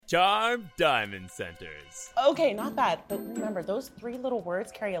Charmed Diamond Centers. Okay, not bad, but remember, those 3 little words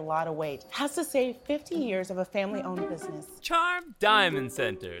carry a lot of weight. Has to say 50 years of a family-owned business. Charmed Diamond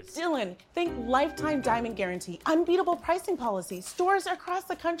Centers. Dylan, think lifetime diamond guarantee, unbeatable pricing policy, stores across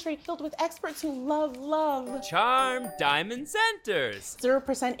the country filled with experts who love. Charmed Diamond Centers.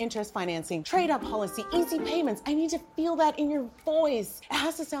 0% interest financing, trade-up policy, easy payments. I need to feel that in your voice. It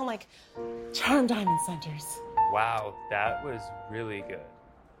has to sound like Charmed Diamond Centers. Wow, that was really good.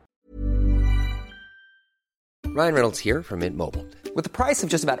 Ryan Reynolds here from Mint Mobile. With the price of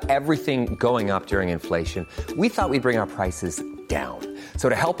just about everything going up during inflation, we thought we'd bring our prices down. So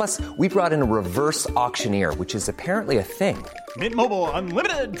to help us, we brought in a reverse auctioneer, which is apparently a thing. Mint Mobile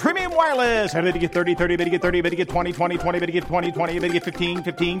Unlimited Premium Wireless. How to get 30, 30, bit to get 30, bit to get 20, 20, 20, bit to get 20, 20, bit to get 15,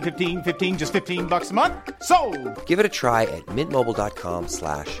 15, 15, 15, just $15 a month? Sold! Give it a try at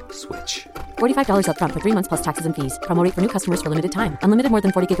mintmobile.com/switch. $45 up front for 3 months plus taxes and fees. Promo rate for new customers for limited time. Unlimited more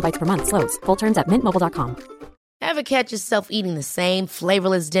than 40 gigabytes per month. Slows full terms at mintmobile.com. Ever catch yourself eating the same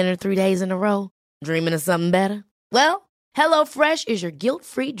flavorless dinner 3 days in a row? Dreaming of something better? Well, HelloFresh is your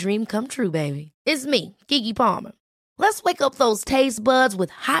guilt-free dream come true, baby. It's me, Keke Palmer. Let's wake up those taste buds with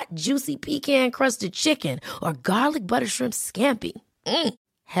hot, juicy pecan-crusted chicken or garlic butter shrimp scampi.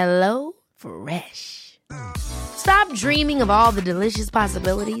 Hello Fresh. Stop dreaming of all the delicious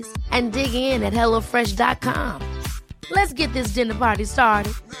possibilities and dig in at HelloFresh.com. Let's get this dinner party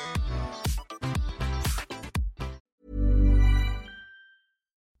started.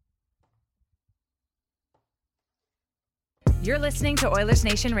 You're listening to Oilers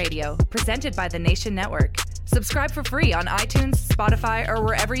Nation Radio, presented by the Nation Network. Subscribe for free on iTunes, Spotify, or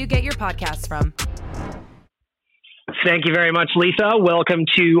wherever you get your podcasts from. Thank you very much, Lisa. Welcome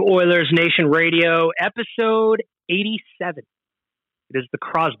to Oilers Nation Radio, episode 87. It is the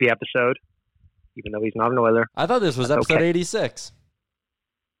Crosby episode, even though he's not an Oiler. I thought this was episode 86.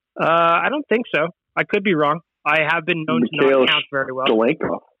 I don't think so. I could be wrong. I have been known to not count very well.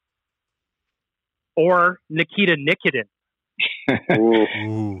 Delanko. Or Nikita Nikitin.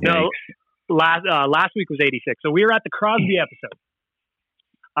 No, last week was 86. So we were at the Crosby episode.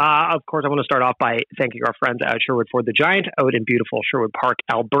 Of course, I want to start off by thanking our friends at Sherwood Ford the Giant out in beautiful Sherwood Park,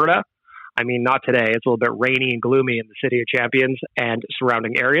 Alberta. I mean, not today. It's a little bit rainy and gloomy in the City of Champions and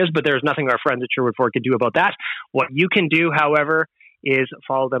surrounding areas, but there's nothing our friends at Sherwood Ford can do about that. What you can do, however, is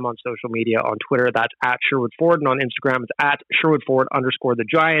follow them on social media. On Twitter, that's at Sherwood Ford, and on Instagram, it's at Sherwood Ford_the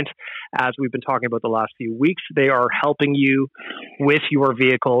Giant. As we've been talking about the last few weeks, they are helping you with your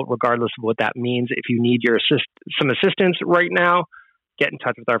vehicle, regardless of what that means. If you need some assistance right now, get in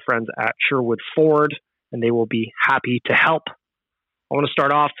touch with our friends at Sherwood Ford, and they will be happy to help. I want to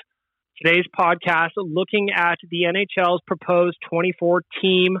start off today's podcast looking at the NHL's proposed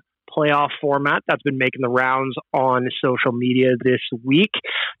 24-team playoff format that's been making the rounds on social media this week.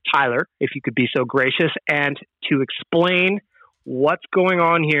 Tyler, if you could be so gracious and to explain what's going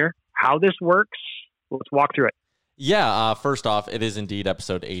on here, how this works, let's walk through it. Yeah, first off, it is indeed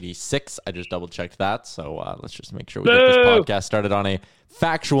episode 86. I just double-checked that, so let's just make sure we get this podcast started on a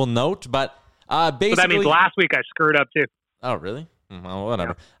factual note. But basically... So that means last week I screwed up too. Oh, really? Well,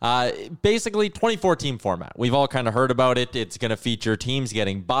 whatever. Yeah. Basically, 24-team format. We've all kind of heard about it. It's going to feature teams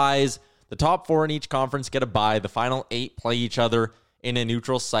getting byes. The top 4 in each conference get a bye. The final 8 play each other in a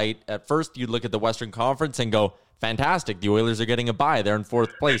neutral site. At first, you'd look at the Western Conference and go, fantastic, the Oilers are getting a bye. They're in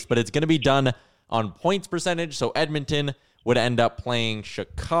 4th place. But it's going to be done on points percentage. So Edmonton would end up playing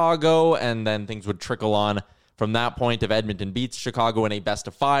Chicago, and then things would trickle on from that point. If Edmonton beats Chicago in a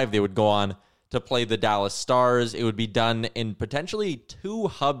best-of-5, they would go on to play the Dallas Stars. It would be done in potentially 2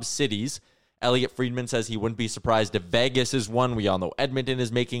 hub cities. Elliot Friedman says he wouldn't be surprised if Vegas is one. We all know Edmonton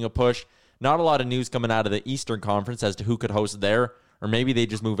is making a push. Not a lot of news coming out of the Eastern Conference as to who could host there, or maybe they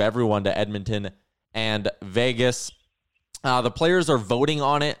just move everyone to Edmonton and Vegas. The players are voting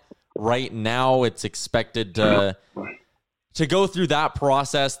on it right now. It's expected to go through that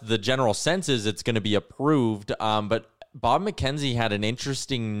process. The general sense is it's going to be approved, but Bob McKenzie had an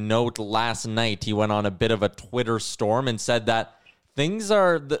interesting note last night. He went on a bit of a Twitter storm and said that things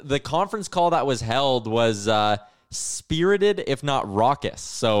are... The conference call that was held was spirited, if not raucous.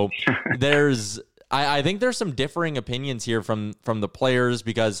 So I think there's some differing opinions here from the players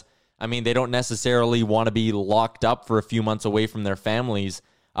because, I mean, they don't necessarily want to be locked up for a few months away from their families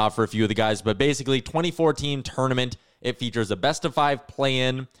for a few of the guys. But basically, 24-team tournament. It features a best-of-5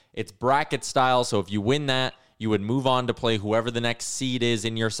 play-in. It's bracket style, so if you win that, you would move on to play whoever the next seed is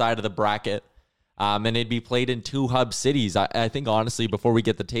in your side of the bracket. And it'd be played in 2 hub cities. I think, honestly, before we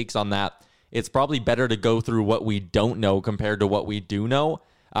get the takes on that, it's probably better to go through what we don't know compared to what we do know.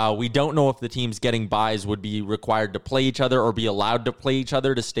 We don't know if the teams getting buys would be required to play each other or be allowed to play each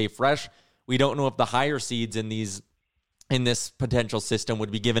other to stay fresh. We don't know if the higher seeds in this potential system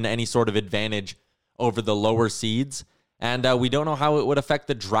would be given any sort of advantage over the lower seeds. And we don't know how it would affect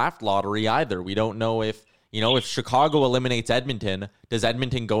the draft lottery either. We don't know if Chicago eliminates Edmonton, does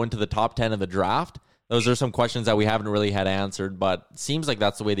Edmonton go into the top 10 of the draft? Those are some questions that we haven't really had answered, but it seems like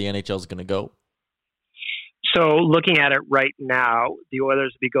that's the way the NHL is going to go. So looking at it right now, the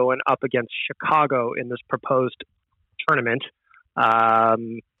Oilers will be going up against Chicago in this proposed tournament,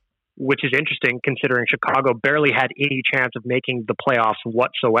 which is interesting considering Chicago barely had any chance of making the playoffs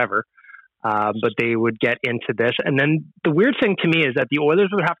whatsoever. But they would get into this. And then the weird thing to me is that the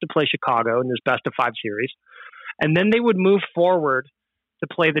Oilers would have to play Chicago in this best-of-5 series. And then they would move forward to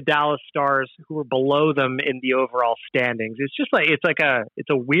play the Dallas Stars, who are below them in the overall standings. It's just like, it's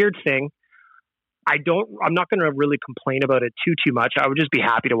a weird thing. I'm not going to really complain about it too much. I would just be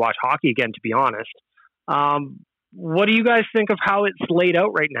happy to watch hockey again, to be honest. What do you guys think of how it's laid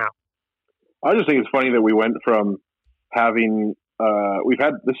out right now? I just think it's funny that we went from having,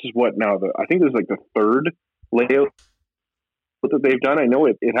 this is what now, I think this is like the third layout that they've done. I know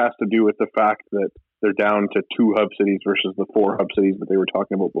it has to do with the fact that they're down to 2 hub cities versus the 4 hub cities that they were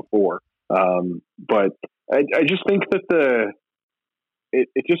talking about before. But I just think that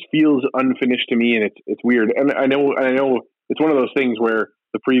it just feels unfinished to me, and it's weird. And I know it's one of those things where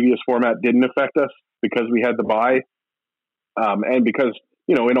the previous format didn't affect us because we had the bye, and because,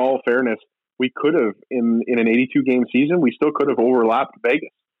 in all fairness, we could have in an 82 game season, we still could have overlapped Vegas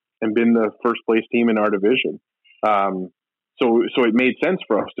and been the first place team in our division. So it made sense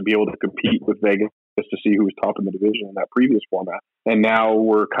for us to be able to compete with Vegas to see who was top in the division in that previous format. And now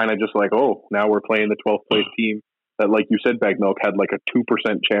we're kind of just like, now we're playing the 12th place team that, like you said, Bagmilk had like a 2%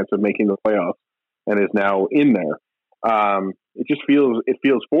 chance of making the playoffs and is now in there. It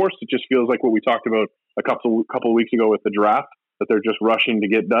feels forced. It just feels like what we talked about a couple of weeks ago with the draft, that they're just rushing to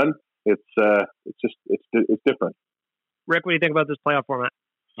get done. It's different. Rick, what do you think about this playoff format?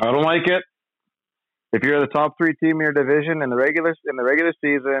 I don't like it. If you're the top 3 team in your division in the regular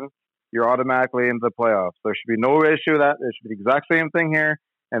season, you're automatically into the playoffs. There should be no issue with that. There should be the exact same thing here.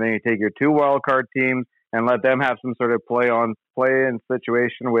 And then you take your 2 wild card teams and let them have some sort of play-in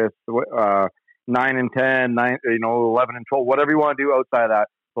situation with 9 and 10, 11 and 12, whatever you want to do outside of that.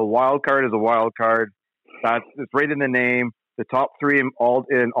 The wild card is a wild card. It's right in the name. The top 3 in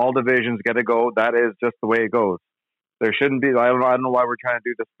all divisions get to go. That is just the way it goes. There shouldn't be. I don't know why we're trying to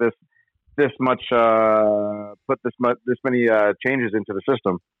do this much. Put this many changes into the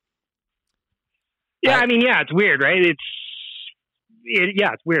system. Yeah, it's weird, right?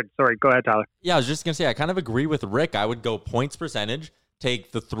 It's weird. Sorry, go ahead, Tyler. Yeah, I was just gonna say I kind of agree with Rick. I would go points percentage,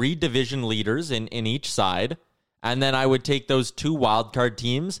 take the 3 division leaders in each side, and then I would take those 2 wildcard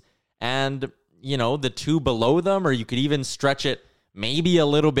teams and the 2 below them, or you could even stretch it maybe a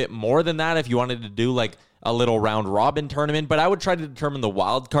little bit more than that if you wanted to do like a little round robin tournament. But I would try to determine the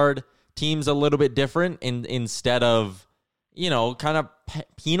wildcard teams a little bit different instead of, kind of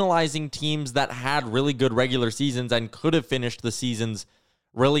penalizing teams that had really good regular seasons and could have finished the seasons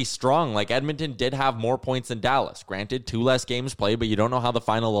really strong. Like Edmonton did have more points than Dallas. Granted, 2 less games played, but you don't know how the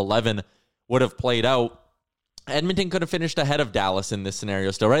final 11 would have played out. Edmonton could have finished ahead of Dallas in this scenario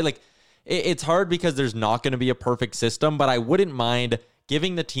still, right? Like, it's hard because there's not going to be a perfect system, but I wouldn't mind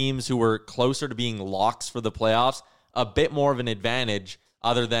giving the teams who were closer to being locks for the playoffs a bit more of an advantage,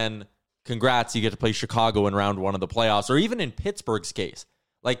 other than, congrats, you get to play Chicago in round 1 of the playoffs. Or even in Pittsburgh's case,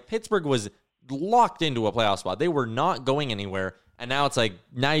 like Pittsburgh was locked into a playoff spot. They were not going anywhere. And now it's like,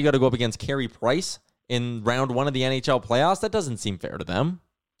 now you got to go up against Carey Price in round 1 of the NHL playoffs. That doesn't seem fair to them.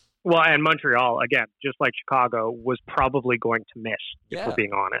 Well, and Montreal, again, just like Chicago, was probably going to miss, if we're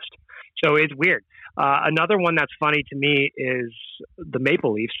being honest. So it's weird. Another one that's funny to me is the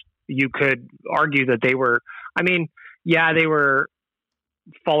Maple Leafs. You could argue that they were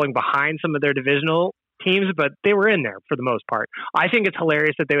falling behind some of their divisional teams, but they were in there for the most part. I think it's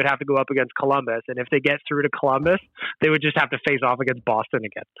hilarious that they would have to go up against Columbus, and if they get through to Columbus, they would just have to face off against Boston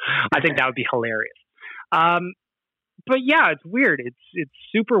again. I think that would be hilarious. But yeah, it's weird. It's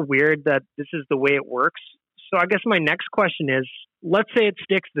super weird that this is the way it works. So I guess my next question is, let's say it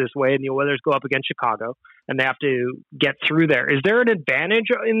sticks this way and the Oilers go up against Chicago and they have to get through there. Is there an advantage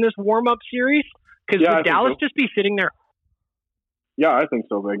in this warm-up series? Because would Dallas just be sitting there? Yeah, I think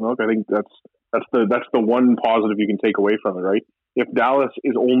so, Bagmilk. I think that's the one positive you can take away from it, right? If Dallas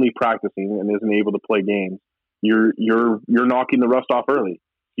is only practicing and isn't able to play games, you're knocking the rust off early.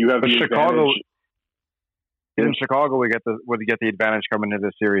 You have the Chicago. advantage. In Chicago, we get the advantage coming into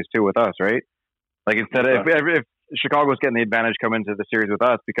this series too with us, right? Like instead of Chicago's getting the advantage coming into the series with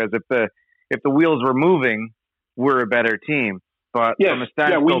us because if the wheels were moving, we're a better team. But from a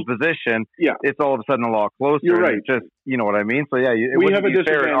standstill position, it's all of a sudden a lot closer. You're right. It's just, you know what I mean? So it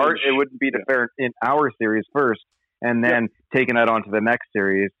wouldn't be fair in our series first, and then taking that on to the next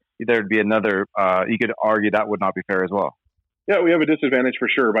series. There'd be another. You could argue that would not be fair as well. Yeah, we have a disadvantage for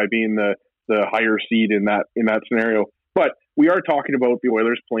sure by being the higher seed in that scenario. But we are talking about the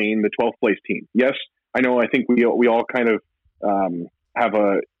Oilers playing the 12th place team. Yes, I know. I think we all kind of have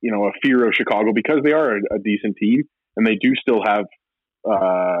a fear of Chicago because they are a decent team. And they do still have,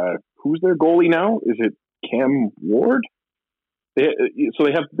 who's their goalie now? Is it Cam Ward? They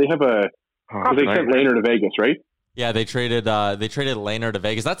sent Lehner to Vegas, right? Yeah, they traded Lehner to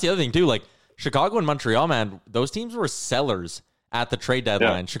Vegas. That's the other thing too. Like Chicago and Montreal, man, those teams were sellers at the trade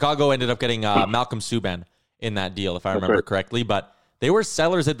deadline. Yeah. Chicago ended up getting Malcolm Subban in that deal, if I remember correctly. But they were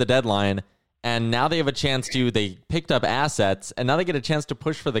sellers at the deadline, and now they have a chance to. They picked up assets, and now they get a chance to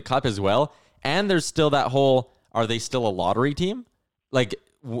push for the cup as well. And there's still that whole. Are they still a lottery team? Like,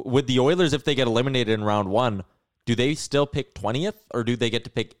 with the Oilers, if they get eliminated in round 1, do they still pick 20th, or do they get to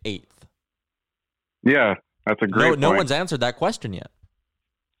pick 8th? Yeah, that's a great point. No one's answered that question yet.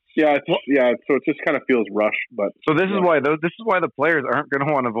 Yeah, so it just kind of feels rushed. But so this is why the players aren't going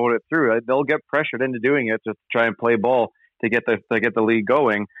to want to vote it through. Right? They'll get pressured into doing it just to try and play ball to get the league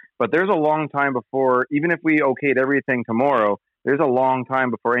going. But there's a long time before, even if we okayed everything tomorrow, there's a long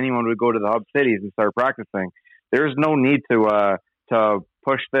time before anyone would go to the hub cities and start practicing. There's no need to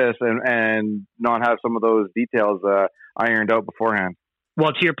push this and not have some of those details ironed out beforehand.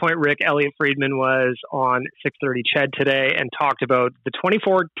 Well, to your point, Rick, Elliot Friedman was on 630 Ched today and talked about the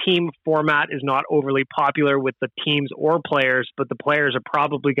 24-team format is not overly popular with the teams or players, but the players are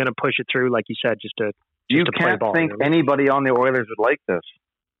probably going to push it through, like you said, just to play ball. You can't think anybody on the Oilers would like this.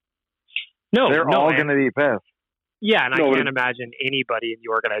 No, they're all going to be pissed. Yeah, and I can't imagine anybody in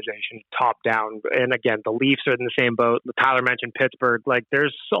the organization top down. And again, the Leafs are in the same boat. Tyler mentioned Pittsburgh. Like,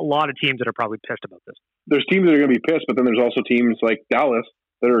 there's a lot of teams that are probably pissed about this. There's teams that are going to be pissed, but then there's also teams like Dallas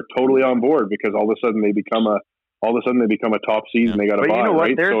that are totally on board because all of a sudden they become a top seed and they got to buy. But you know what?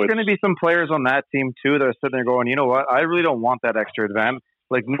 Right? There's going to be some players on that team too that are sitting there going, you know what? I really don't want that extra advantage.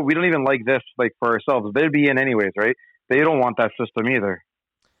 Like, we don't even like this. Like, for ourselves, they'd be in anyways, right? They don't want that system either.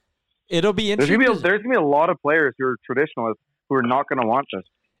 It'll be interesting. There's going to be a lot of players who are traditionalists who are not going to want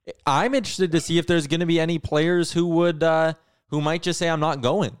this. I'm interested to see if there's going to be any players who might just say, I'm not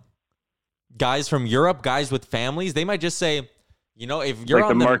going. Guys from Europe, guys with families, they might just say, if you're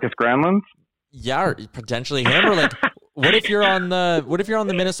like on the Marcus Granlunds? Yeah, or potentially him. Or like, what if you're on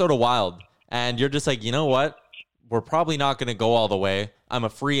the Minnesota Wild and you're just like, you know what? We're probably not going to go all the way. I'm a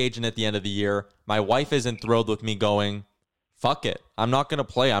free agent at the end of the year. My wife isn't thrilled with me going. Fuck it. I'm not going to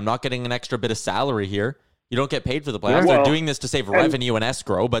play. I'm not getting an extra bit of salary here. You don't get paid for the playoffs. They're doing this to save revenue and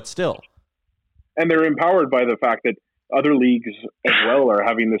escrow, but still. And they're empowered by the fact that other leagues as well are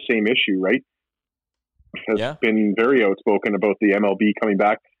having the same issue, right? Has been very outspoken about the MLB coming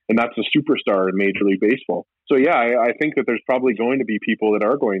back, and that's a superstar in Major League Baseball. So yeah, I think that there's probably going to be people that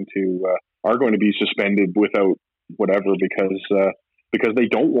are going to be suspended without whatever because they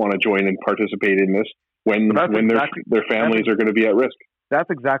don't want to join and participate in this. When their families are going to be at risk. That's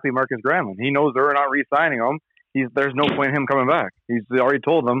exactly Marcus Granlund. He knows they're not re-signing him. There's no point in him coming back. He's already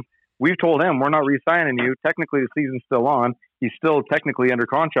told them. We've told him we're not re-signing you. Technically, the season's still on. He's still technically under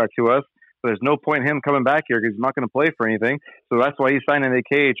contract to us. But there's no point in him coming back here because he's not going to play for anything. So that's why he's signing the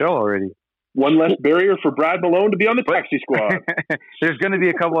KHL already. One less barrier for Brad Malone to be on the taxi squad. There's going to be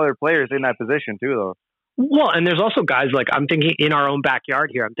a couple other players in that position too, though. Well, and there's also guys like, I'm thinking in our own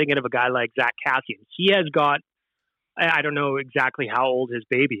backyard here, I'm thinking of a guy like Zach Kassian. He has got, I don't know exactly how old his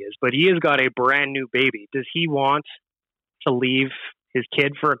baby is, but he has got a brand new baby. Does he want to leave his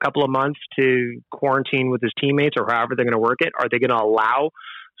kid for a couple of months to quarantine with his teammates or however they're going to work it? Are they going to allow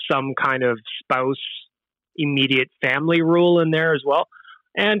some kind of spouse immediate family rule in there as well?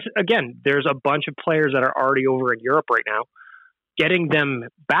 And again, there's a bunch of players that are already over in Europe right now. Getting them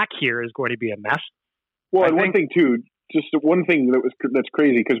back here is going to be a mess. Well, and one thing too, just one thing that's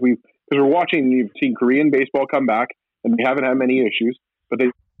crazy because we're watching. You've seen Korean baseball come back, and they haven't had many issues. But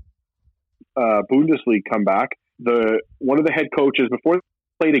they Bundesliga come back. One of the head coaches before they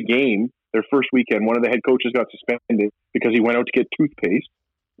played a game, their first weekend, one of the head coaches got suspended because he went out to get toothpaste,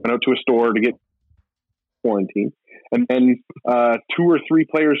 went out to a store to get quarantine, and then 2 or 3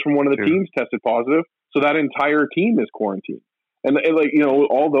 players from one of the teams tested positive, so that entire team is quarantined. And like, you know,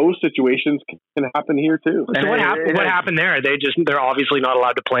 all those situations can happen here too. So what happened there? They're obviously not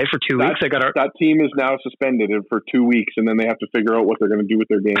allowed to play for 2 weeks. That team is now suspended for 2 weeks, and then they have to figure out what they're going to do with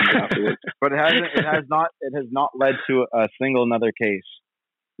their game afterwards. But it has not led to a single another case.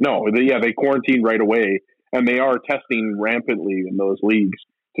 No, they quarantined right away, and they are testing rampantly in those leagues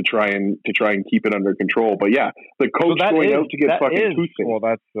to try and keep it under control. But yeah, the coach going out to get fucking toothpaste. Well,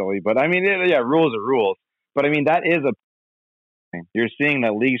 that's silly. But I mean, rules are rules. But I mean, that is a. You're seeing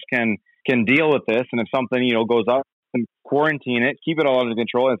that leagues can deal with this, and if something goes up, and quarantine it, keep it all under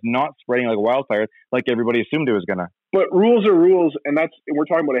control, and it's not spreading like wildfire like everybody assumed it was gonna. But rules are rules, and we're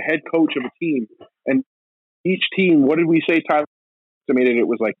talking about a head coach of a team, and each team. What did we say? Tyler estimated it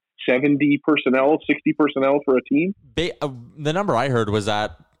was like 70 personnel, 60 personnel for a team. The number I heard was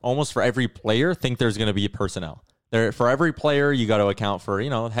that almost for every player, think there's going to be personnel. For every player, you got to account for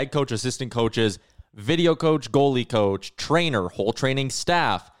head coach, assistant coaches, video coach, goalie coach, trainer, whole training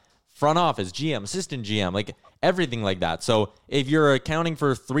staff, front office, GM, assistant GM, like everything like that. So if you're accounting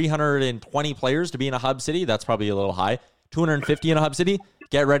for 320 players to be in a hub city, that's probably a little high. 250 in a hub city,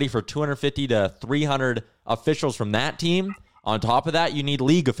 get ready for 250 to 300 officials from that team. On top of that, you need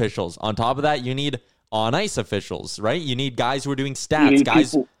league officials. On top of that, you need on-ice officials, right? You need guys who are doing stats,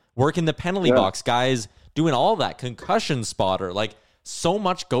 guys working the penalty box, guys doing all that, concussion spotter, like so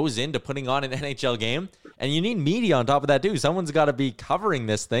much goes into putting on an NHL game, and you need media on top of that too. Someone's got to be covering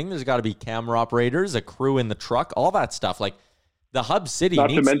this thing. There's got to be camera operators, a crew in the truck, all that stuff. Like the hub city not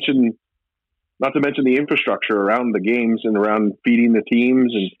to mention the infrastructure around the games and around feeding the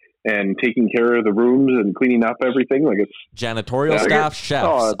teams and taking care of the rooms and cleaning up everything. Like it's janitorial staff,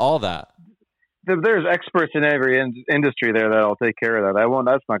 chefs, all that. There's experts in every industry there that'll take care of that.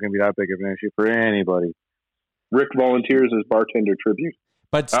 That's not going to be that big of an issue for anybody. Rick volunteers as bartender tribute.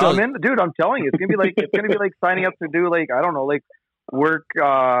 But still, dude, I'm telling you, it's gonna be like signing up to do work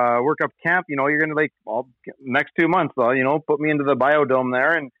up camp. You're gonna next 2 months. Put me into the biodome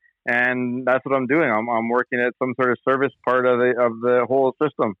there, and that's what I'm doing. I'm working at some sort of service part of the whole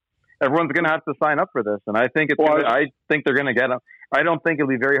system. Everyone's gonna have to sign up for this, and I think I think they're gonna get them. I don't think it'll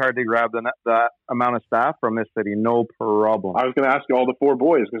be very hard to grab that amount of staff from this city. No problem. I was gonna ask you all the four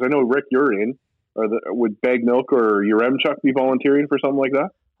boys because I know Rick, you're in. Would Bag Milk or Yaremchuk be volunteering for something like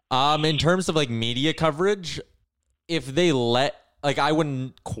that? In terms of media coverage, if they I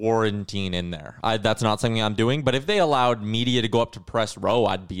wouldn't quarantine in there. That's not something I'm doing. But if they allowed media to go up to press row,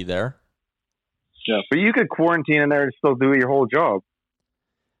 I'd be there. Yeah, but you could quarantine in there and still do your whole job.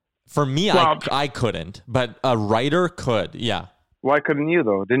 For me, I couldn't, but a writer could. Yeah. Why couldn't you,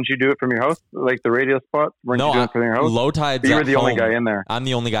 though? Didn't you do it from your house? Like the radio spot? Weren't you doing it from your house? Low Tide's you were the only guy in there. I'm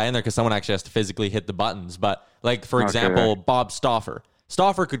the only guy in there because someone actually has to physically hit the buttons. But, for example, Bob Stauffer.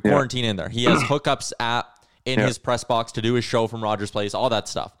 Stauffer could quarantine in there. He has hookups in his press box to do his show from Rogers Place, all that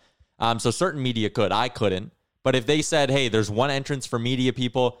stuff. So certain media could. I couldn't. But if they said, hey, there's one entrance for media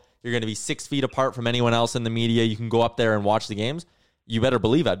people, you're going to be 6 feet apart from anyone else in the media, you can go up there and watch the games, you better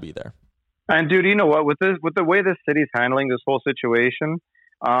believe I'd be there. And dude, you know what? With the way this city's handling this whole situation,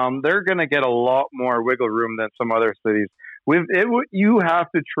 they're going to get a lot more wiggle room than some other cities. You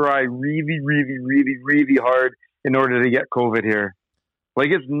have to try really, really, really, really hard in order to get COVID here.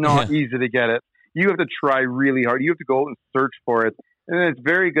 It's not easy to get it. You have to try really hard. You have to go and search for it. And it's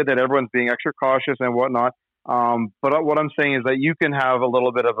very good that everyone's being extra cautious and whatnot. But what I'm saying is that you can have a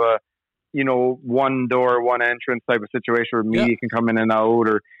little bit of a, one door, one entrance type of situation where media can come in and out,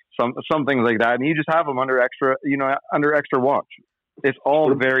 or some things like that, and you just have them under extra watch. It's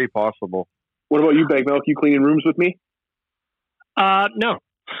all very possible. What about you, Bag Milk? You cleaning rooms with me? No.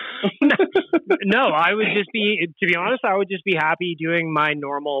 No, I would just be, to be honest, I would just be happy doing my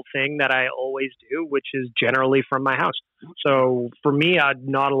normal thing that I always do, which is generally from my house. So for me,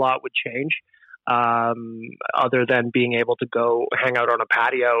 not a lot would change. Other than being able to go hang out on a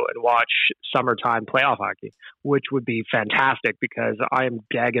patio and watch summertime playoff hockey, which would be fantastic because I am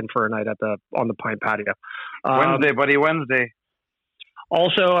gagging for a night on the Pine patio. Wednesday, buddy, Wednesday.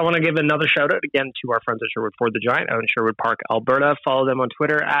 Also, I want to give another shout out again to our friends at Sherwood Ford the Giant out in Sherwood Park, Alberta. Follow them on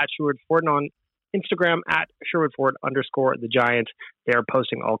Twitter at Sherwood Ford and on Instagram at Sherwood Ford _the Giant. They're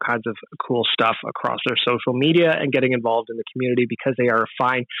posting all kinds of cool stuff across their social media and getting involved in the community because they are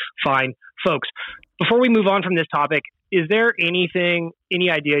fine folks. Before we move on from this topic, is there any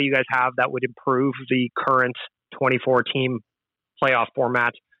idea you guys have that would improve the current 24 team playoff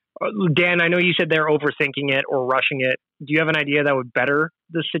format? Dan, I know you said they're overthinking it or rushing it. Do you have an idea that would better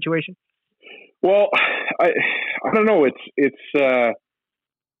the situation? Well, I don't know. It's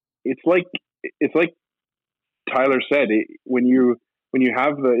like Tyler said, if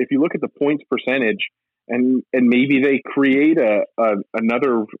you look at the points percentage and maybe they create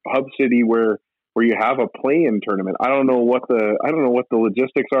another hub city where you have a play-in tournament. I don't know what the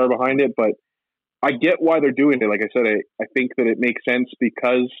logistics are behind it, but I get why they're doing it. Like I said, I think that it makes sense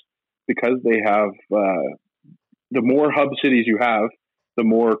because they have the more hub cities you have, the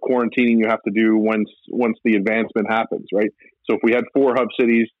more quarantining you have to do once the advancement happens, right? So if we had 4 hub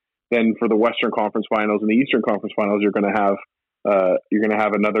cities, then for the Western Conference Finals and the Eastern Conference Finals, you're going to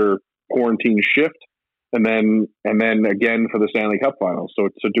have another quarantine shift, and then again for the Stanley Cup Finals. So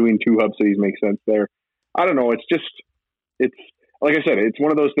doing 2 hub cities makes sense there. I don't know. It's like I said, it's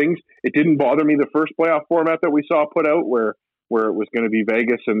one of those things. It didn't bother me the first playoff format that we saw put out, where it was going to be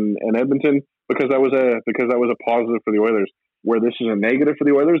Vegas and Edmonton, because that was a positive for the Oilers. Where this is a negative for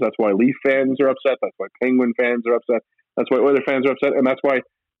the Oilers, that's why Leaf fans are upset. That's why Penguin fans are upset. That's why Oilers fans are upset, and that's why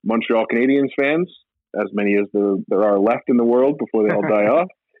Montreal Canadiens fans, as many as there are left in the world before they all die off,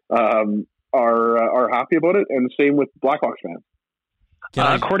 are happy about it. And same with Blackhawks fans.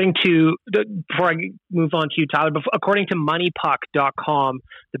 According to before I move on to you, Tyler, according to MoneyPuck.com,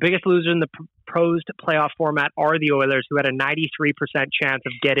 the biggest loser in the proposed playoff format are the Oilers, who had a 93% chance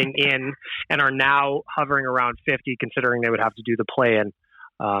of getting in and are now hovering around 50, considering they would have to do the play-in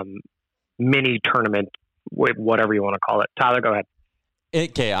mini tournament, whatever you want to call it. Tyler, go ahead.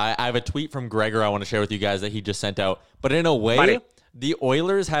 Okay, I have a tweet from Gregor I want to share with you guys that he just sent out. But in a way, the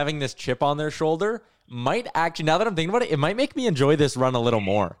Oilers having this chip on their shoulder might actually, now that I'm thinking about it, it might make me enjoy this run a little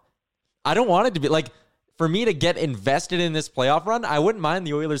more. I don't want it to be like, for me to get invested in this playoff run, I wouldn't mind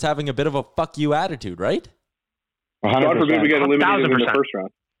the Oilers having a bit of a fuck you attitude, right? 100%. God forbid we get eliminated in the first round.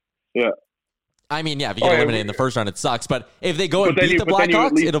 Yeah. I mean, yeah, if you get eliminated in the first round, it sucks. But if they go and beat the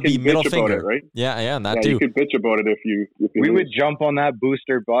Blackhawks, it'll be middle finger. It, right? Yeah, and that too. You could bitch about it if you we would jump on that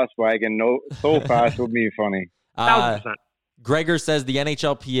booster bus wagon so fast. It would be funny. 1,000%. Gregor says the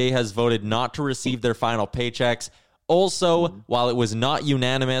NHLPA has voted not to receive their final paychecks. Also, while it was not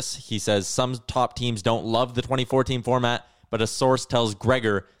unanimous, he says some top teams don't love the 2014 format, but a source tells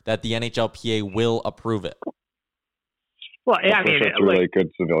Gregor that the NHLPA will approve it. Well, I mean, that's really good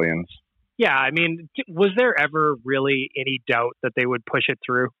civilians. Yeah, I mean, was there ever really any doubt that they would push it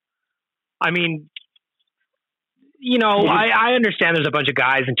through? I mean, you know, I understand there's a bunch of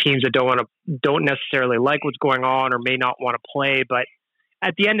guys and teams that don't necessarily like what's going on or may not want to play, but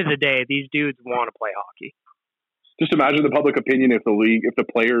at the end of the day, these dudes want to play hockey. Just imagine the public opinion if the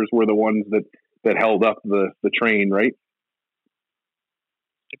players were the ones that held up the train, right?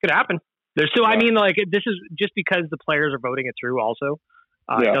 It could happen. There's still, I mean, like, this is just because the players are voting it through also.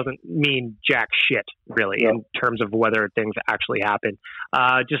 It doesn't mean jack shit, really, in terms of whether things actually happen.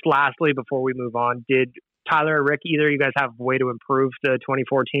 Just lastly, before we move on, did Tyler or Rick, either of you guys have a way to improve the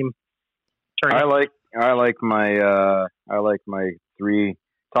 2014 tournament? I like my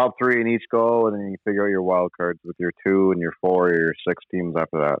top three in each goal, and then you figure out your wild cards with your 2 and your 4 or your 6 teams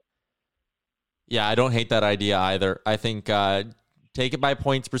after that. Yeah, I don't hate that idea either. I think take it by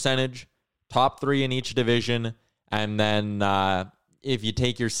points percentage, top 3 in each division, and then if you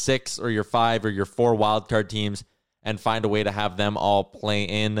take your 6 or your 5 or your 4 wildcard teams and find a way to have them all play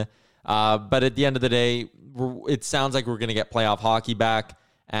in. But at the end of the day, it sounds like we're going to get playoff hockey back,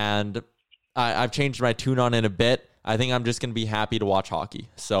 and I've changed my tune on in a bit. I think I'm just going to be happy to watch hockey.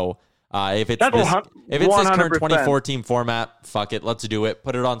 So if it's this current 2014 format, fuck it, let's do it.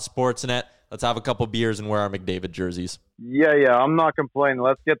 Put it on Sportsnet. Let's have a couple beers and wear our McDavid jerseys. Yeah, I'm not complaining.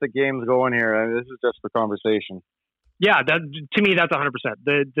 Let's get the games going here. I mean, this is just for conversation. Yeah, to me, that's 100%.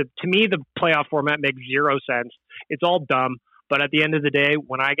 To me, the playoff format makes zero sense. It's all dumb. But at the end of the day,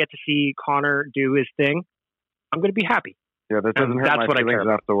 when I get to see Connor do his thing, I'm going to be happy. Yeah, that doesn't hurt my feelings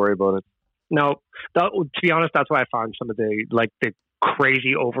enough to worry about it. No, to be honest, that's why I found some of the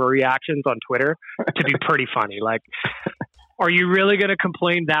crazy overreactions on Twitter to be pretty funny. Like, are you really going to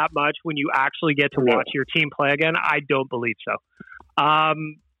complain that much when you actually get to watch your team play again? I don't believe so.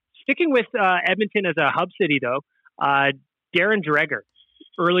 Sticking with Edmonton as a hub city, though, Darren Dreger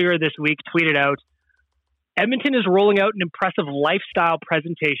earlier this week tweeted out, Edmonton is rolling out an impressive lifestyle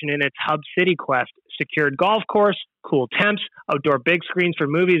presentation in its hub city quest. Secured golf course, cool temps, outdoor big screens for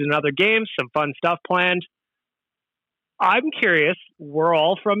movies and other games, some fun stuff planned. I'm curious, we're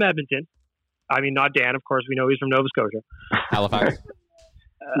all from Edmonton. I mean, not Dan, of course, we know he's from Nova Scotia. Halifax.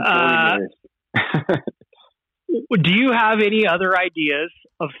 Do you have any other ideas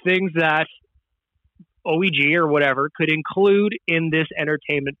of things that OEG or whatever could include in this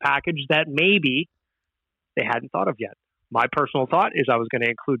entertainment package that maybe they hadn't thought of yet? My personal thought is I was going to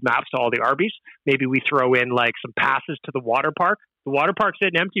include maps to all the Arby's. Maybe we throw in like some passes to the water park. The water park's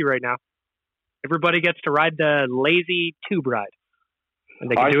sitting empty right now. Everybody gets to ride the lazy tube ride. And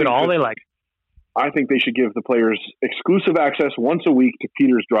they can do it all they like. I think they should give the players exclusive access once a week to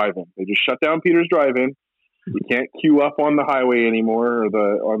Peter's Drive-In. They just shut down Peter's Drive-In. You can't queue up on the highway anymore,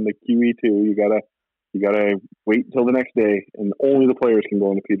 or on the QE2. You gotta wait until the next day, and only the players can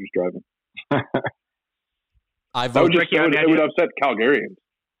go into Peter's Drive-In. It would upset Calgarians.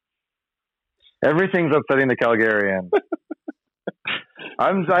 Everything's upsetting the Calgarians.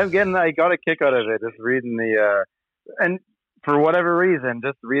 I got a kick out of it just reading and for whatever reason,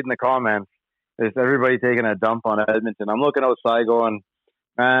 just reading the comments. There's everybody taking a dump on Edmonton. I'm looking outside going,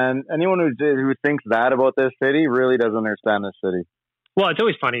 man, anyone who thinks that about this city really doesn't understand this city. Well, it's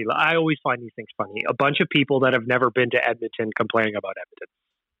always funny. I always find these things funny. A bunch of people that have never been to Edmonton complaining about Edmonton.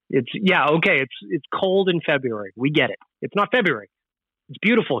 It's cold in February. We get it. It's not February. It's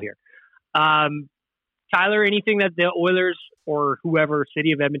beautiful here. Tyler, anything that the Oilers or whoever,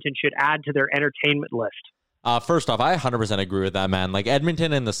 City of Edmonton, should add to their entertainment list? First off, I 100% agree with that, man. Like,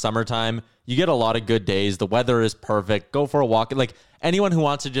 Edmonton in the summertime, you get a lot of good days. The weather is perfect. Go for a walk. Like, anyone who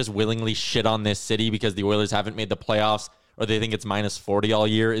wants to just willingly shit on this city because the Oilers haven't made the playoffs or they think it's minus 40 all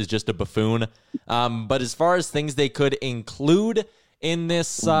year is just a buffoon. But as far as things they could include in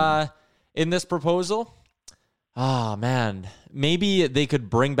this proposal, oh, man, maybe they could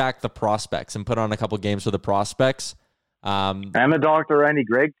bring back the prospects and put on a couple games for the prospects. And the Dr. Randy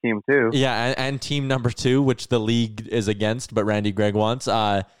Gregg team too. Yeah, and team number 2, which the league is against, but Randy Gregg wants.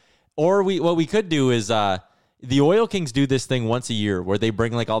 What we could do is the Oil Kings do this thing once a year where they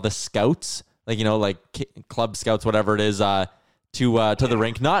bring like all the scouts, like club scouts, whatever it is, to the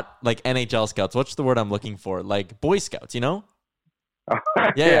rink. Not like NHL scouts. What's the word I'm looking for? Like Boy Scouts, Yeah.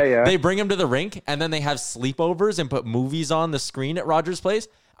 They bring them to the rink and then they have sleepovers and put movies on the screen at Rogers Place.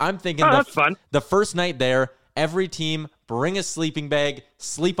 I'm thinking that's fun. The first night there, every team bring a sleeping bag,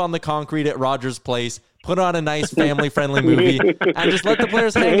 sleep on the concrete at Rogers Place, put on a nice family-friendly movie, and just let the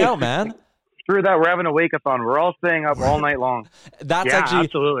players hang out, man. Screw that. We're having a wake-a-thon. We're all staying up all night long.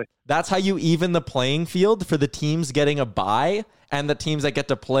 Absolutely. That's how you even the playing field for the teams getting a bye and the teams that get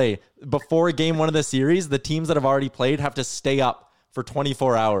to play. Before game 1 of the series, the teams that have already played have to stay up for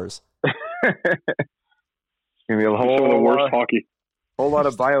 24 hours. It's going to be a whole worst hockey. Whole lot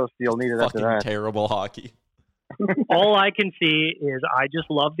of biosteel needed after that. Terrible hockey. All I can see is I just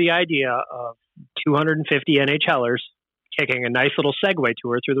love the idea of 250 NHLers taking a nice little Segway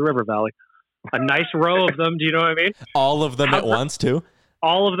tour through the River Valley. A nice row of them. Do you know what I mean? All of them at once, too?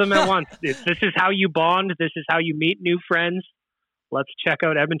 All of them at once. This is how you bond. This is how you meet new friends. Let's check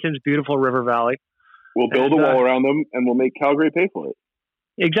out Edmonton's beautiful River Valley. We'll build a wall around them, and we'll make Calgary pay for it.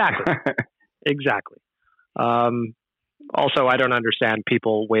 Exactly. Exactly. Also, I don't understand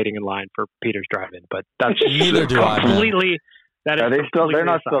people waiting in line for Peter's Drive-In, but that's neither do I. Completely. That is. They're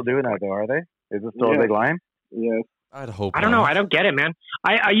not still doing that, though, are they? Is it still a big line? Yeah. I'd hope. I don't know. I don't get it, man.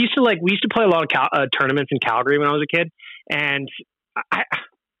 I used to we used to play a lot of tournaments in Calgary when I was a kid, and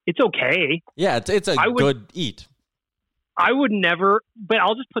it's okay. Yeah, it's a good eat. I would never, but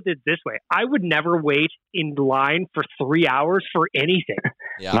I'll just put it this way. I would never wait in line for 3 hours for anything.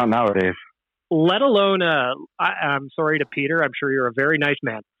 Yeah. Not nowadays. Let alone, I'm sorry to Peter. I'm sure you're a very nice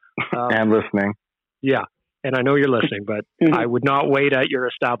man. And listening. Yeah, and I know you're listening, but I would not wait at your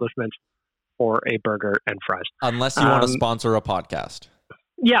establishment for a burger and fries. Unless you want to sponsor a podcast.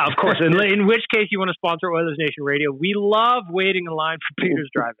 Yeah, of course. In which case you want to sponsor Oilers Nation Radio. We love waiting in line for Peter's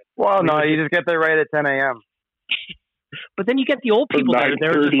Drive-In. Well, no, you just get there right at 10 a.m. But then you get the old people there.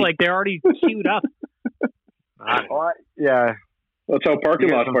 They're just like, they're already queued up. Yeah. That's how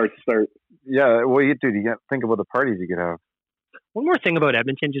parking lot parts start. Yeah, well, you think about the parties you could have. One more thing about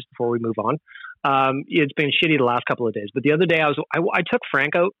Edmonton, just before we move on. It's been shitty the last couple of days, but the other day I took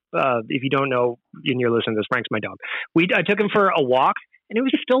Frank out. If you don't know, and you're listening to this, Frank's my dog. I took him for a walk, and it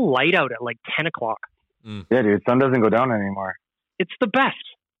was still light out at like 10 o'clock. Yeah, dude, sun doesn't go down anymore. It's the best.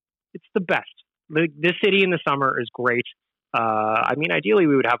 It's the best. This city in the summer is great. I mean, ideally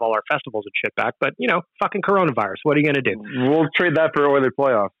we would have all our festivals and shit back, but fucking coronavirus. What are you going to do? We'll trade that for Oilers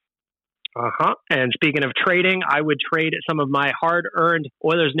playoffs. And speaking of trading, I would trade some of my hard-earned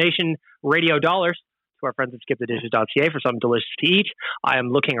Oilers Nation radio dollars to our friends at skipthedishes.ca for something delicious to eat. I am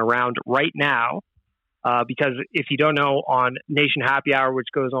looking around right now because if you don't know, on Nation Happy Hour, which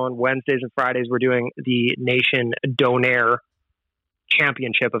goes on Wednesdays and Fridays, we're doing the Nation Donaire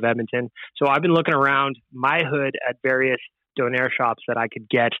Championship of Edmonton. So I've been looking around my hood at various Donaire shops that I could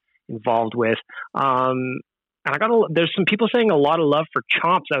get involved with. And there's some people saying a lot of love for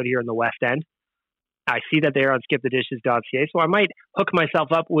chomps out here in the West End. I see that they're on skipthedishes.ca, so I might hook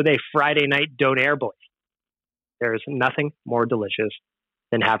myself up with a Friday night Donaire, boys. There's nothing more delicious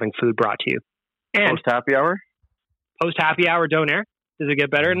than having food brought to you. And post happy hour Donaire. Does it get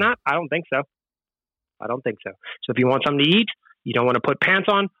better than that? I don't think so. I don't think so. So if you want something to eat, you don't want to put pants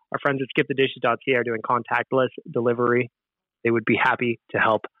on, our friends at skipthedishes.ca are doing contactless delivery. They would be happy to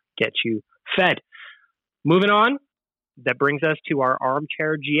help get you fed. Moving on, that brings us to our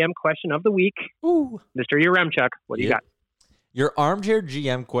armchair GM question of the week. Ooh. Mr. Yaremchuk, what do you got? Your armchair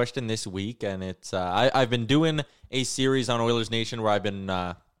GM question this week, and it's I've been doing a series on Oilers Nation where I've been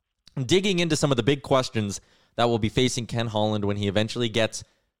digging into some of the big questions that will be facing Ken Holland when he eventually gets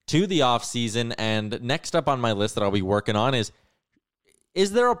to the offseason. And next up on my list that I'll be working on is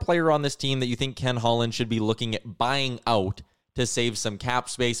there a player on this team that you think Ken Holland should be looking at buying out to save some cap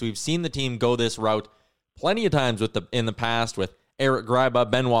space? We've seen the team go this route plenty of times in the past with Eric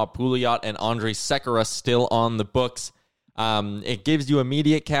Gryba, Benoit Pouliot, and Andrei Sekera still on the books. It gives you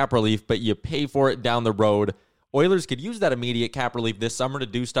immediate cap relief, but you pay for it down the road. Oilers could use that immediate cap relief this summer to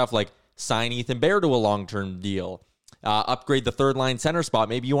do stuff like sign Ethan Bear to a long-term deal, upgrade the third-line center spot.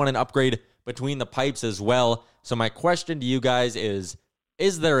 Maybe you want an upgrade between the pipes as well. So my question to you guys is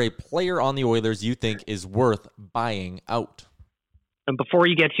there a player on the Oilers you think is worth buying out? And before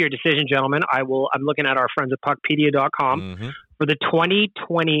you get to your decision, gentlemen, I'm looking at our friends at Puckpedia.com. For the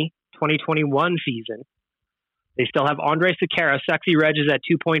 2020-2021 season, they still have Andrei Sekera, Sexy Reg is at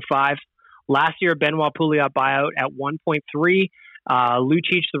 2.5. Last year, Benoit Pouliot buyout at 1.3.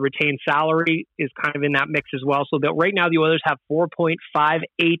 Lucic, the retained salary, is kind of in that mix as well. So that right now the Oilers have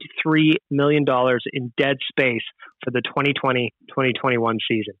 $4.583 million in dead space for the 2020-2021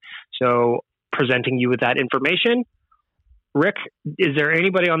 season. So presenting you with that information, Rick, is there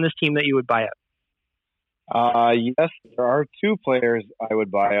anybody on this team that you would buy out? Yes, there are two players I would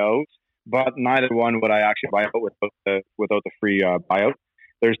buy out, but neither one would I actually buy out without the free buyout.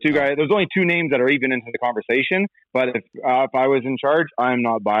 There's two guys. There's only two names that are even into the conversation. But if I was in charge, I'm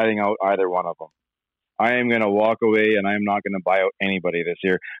not buying out either one of them. I am going to walk away, and I am not going to buy out anybody this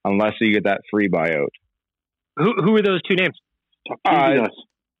year unless you get that free buyout. Who are those two names? I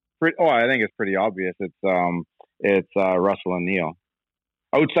think it's pretty obvious. It's Russell and Neil.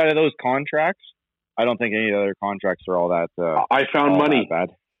 Outside of those contracts, I don't think any other contracts are all that. I found money. Bad.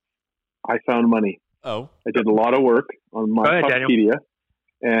 I found money. Oh, I did a lot of work on my Puckpedia,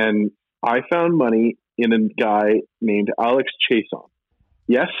 and I found money in a guy named Alex Chason.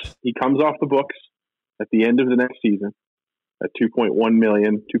 Yes, he comes off the books at the end of the next season at $2.15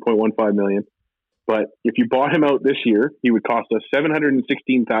 million. But if you bought him out this year, he would cost us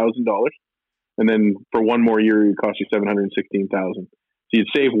 $716,000. And then for one more year, it would cost you $716,000. So you'd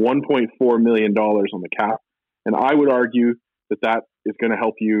save $1.4 million on the cap. And I would argue that is going to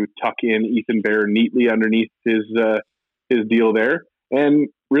help you tuck in Ethan Bear neatly underneath his deal there. And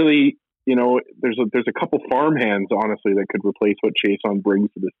really, there's a couple farmhands, honestly, that could replace what Chason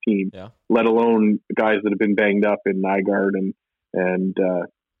brings to this team, let alone guys that have been banged up in Nygaard and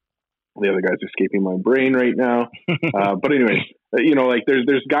the other guy's escaping my brain right now. But anyways,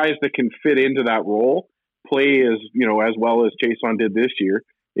 there's guys that can fit into that role, play as well as Chason did this year,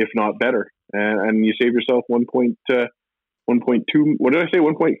 if not better. And you save yourself 1.2. What did I say?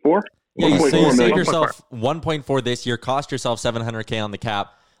 1.4? Yeah, you save yourself 1.4 this year, cost yourself $700K on the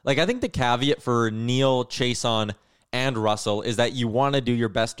cap. I think the caveat for Neil, Chason, and Russell is that you want to do your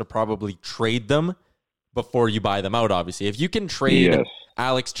best to probably trade them before you buy them out, obviously. If you can trade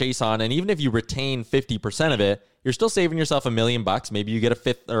Alex Chason, and even if you retain 50% of it, you're still saving yourself $1 million. Maybe you get a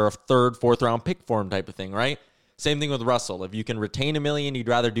fifth or a third, fourth round pick for him type of thing, right? Same thing with Russell. If you can retain $1 million, you'd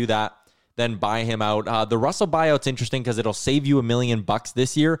rather do that than buy him out. The Russell buyout's interesting because it'll save you $1 million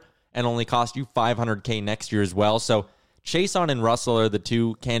this year and only cost you $500K next year as well. So Chason and Russell are the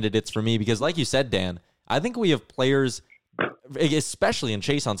two candidates for me because, like you said, Dan, I think we have players, especially in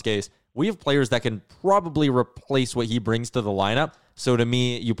Chason's case, we have players that can probably replace what he brings to the lineup. So to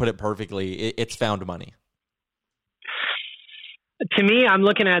me, you put it perfectly. It's found money. To me, I'm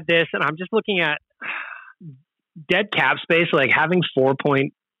looking at this, and I'm just looking at dead cap space, like having $4.3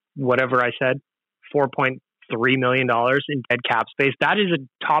 million in dead cap space. That is a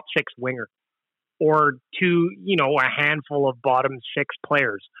top six winger, or a handful of bottom six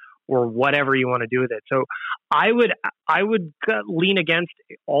players, or whatever you want to do with it. So I would lean against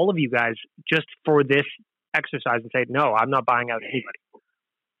all of you guys just for this exercise and say, no, I'm not buying out anybody.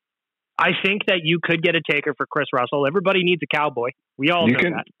 I think that you could get a taker for Chris Russell. Everybody needs a cowboy. We all know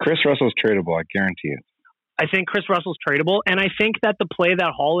that. Chris Russell's tradable, I guarantee it. I think Chris Russell's tradable, and I think that the play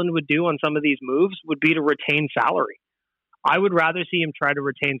that Holland would do on some of these moves would be to retain salary. I would rather see him try to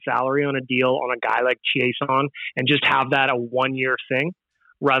retain salary on a deal on a guy like Chason and just have that a 1-year thing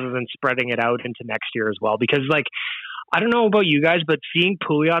rather than spreading it out into next year as well. Because, I don't know about you guys, but seeing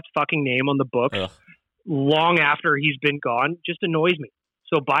Pouliot's fucking name on the books long after he's been gone just annoys me.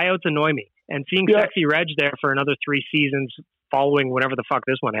 So buyouts annoy me. And seeing Sexy Reg there for another 3 seasons following whenever the fuck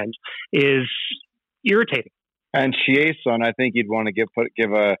this one ends is irritating. And Chiasson, I think you'd want to give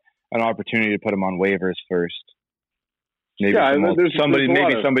an opportunity to put him on waivers first. Maybe somebody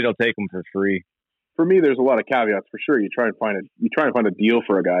will take him for free. For me, there's a lot of caveats for sure. You try and find a deal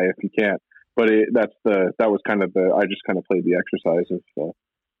for a guy if you can't. But I just kind of played the exercise of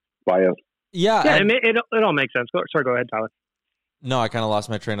buyout. Yeah, it all makes sense. Sorry, go ahead, Tyler. No, I kind of lost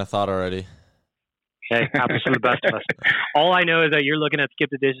my train of thought already. Hey, happens to the best of us. All I know is that you're looking at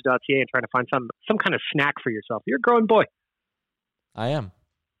skipthedishes.ca and trying to find some kind of snack for yourself. You're a growing boy. I am.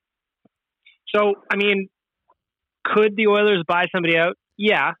 So, I mean, could the Oilers buy somebody out?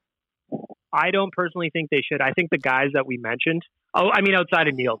 Yeah. I don't personally think they should. I think the guys that we mentioned, outside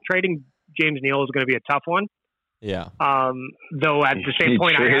of Neal, trading James Neal is going to be a tough one. Yeah. Though at the same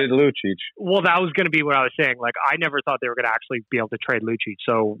point, traded Lucic. Well, that was going to be what I was saying. Like, I never thought they were going to actually be able to trade Lucic.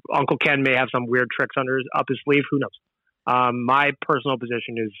 So Uncle Ken may have some weird tricks up his sleeve. Who knows? My personal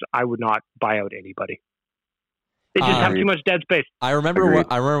position is I would not buy out anybody. They just have too much dead space. I remember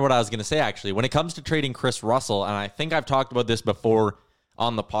what I was going to say, actually. When it comes to trading Chris Russell, and I think I've talked about this before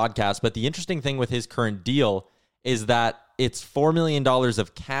on the podcast, but the interesting thing with his current deal is that it's $4 million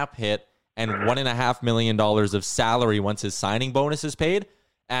of cap hit and $1.5 million of salary once his signing bonus is paid.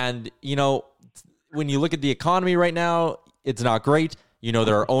 And, when you look at the economy right now, it's not great.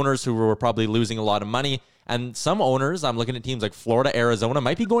 There are owners who are probably losing a lot of money. And some owners, I'm looking at teams like Florida, Arizona,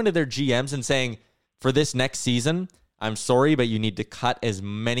 might be going to their GMs and saying, for this next season, I'm sorry, but you need to cut as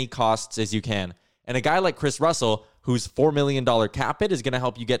many costs as you can. And a guy like Chris Russell, whose $4 million cap hit is going to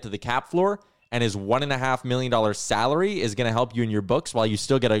help you get to the cap floor, and his $1.5 million salary is going to help you in your books while you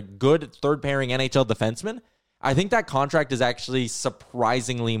still get a good third-pairing NHL defenseman, I think that contract is actually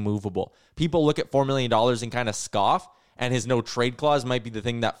surprisingly movable. People look at $4 million and kind of scoff, and his no-trade clause might be the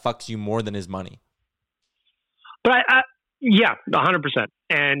thing that fucks you more than his money. But, yeah, 100%.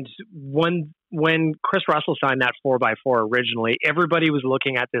 And when Chris Russell signed that 4x4 originally, everybody was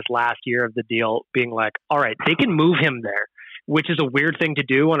looking at this last year of the deal being like, all right, they can move him there, which is a weird thing to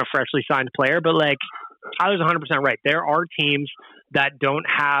do on a freshly signed player. But like, Tyler's 100% right. There are teams that don't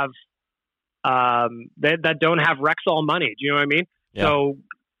have that don't have Rexall money. Do you know what I mean? Yeah. So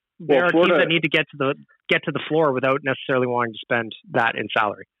there are teams that need to get to the floor without necessarily wanting to spend that in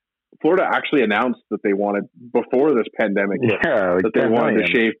salary. Florida actually announced that they wanted, before this pandemic, that they wanted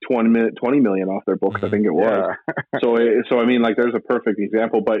to shave $20 million off their books. I think it was. Yeah. So I mean, like, there's a perfect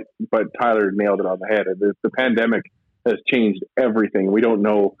example. But Tyler nailed it on the head. The pandemic has changed everything. We don't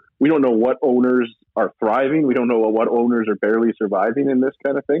know what owners are thriving. We don't know what owners are barely surviving in this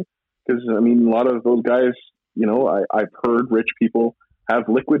kind of thing. Because I mean, a lot of those guys, I've heard rich people have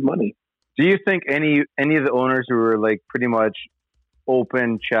liquid money. Do you think any of the owners who were like pretty much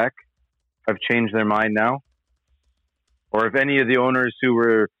open check have changed their mind now? Or if any of the owners who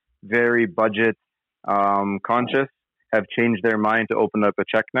were very budget conscious have changed their mind to open up a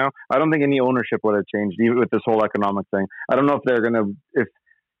check now? I don't think any ownership would have changed, even with this whole economic thing. I don't know if they're going to,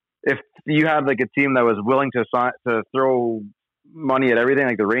 if you had like a team that was willing to throw money at everything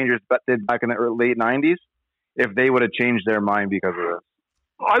like the Rangers did back in the late 90s, if they would have changed their mind because of this.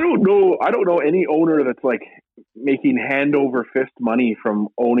 I don't know any owner that's like making hand over fist money from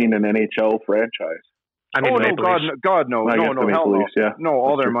owning an NHL franchise. I mean, God, no, hell no. Yeah. No,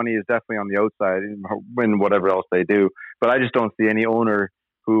 all their money is definitely on the outside in whatever else they do. But I just don't see any owner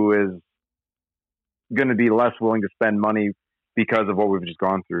who is going to be less willing to spend money because of what we've just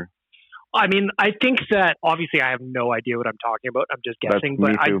gone through. I mean, I think that obviously I have no idea what I'm talking about. I'm just guessing.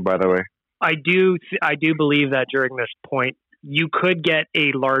 That's me too, by the way. I do believe that during this point, you could get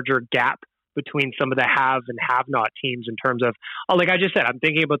a larger gap between some of the have and have not teams in terms of, like I just said, I'm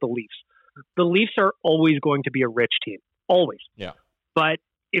thinking about the Leafs. The Leafs are always going to be a rich team. Always. Yeah. But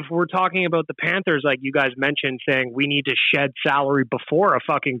if we're talking about the Panthers, like you guys mentioned, saying we need to shed salary before a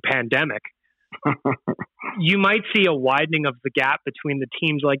fucking pandemic, you might see a widening of the gap between the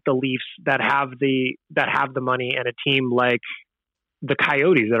teams like the Leafs that have the money and a team like the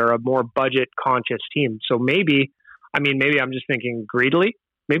Coyotes that are a more budget conscious team. So maybe I'm just thinking greedily.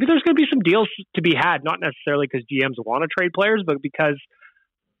 Maybe there's going to be some deals to be had, not necessarily because GMs want to trade players, but because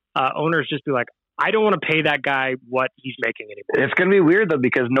owners just be like, I don't want to pay that guy what he's making anymore. It's going to be weird, though,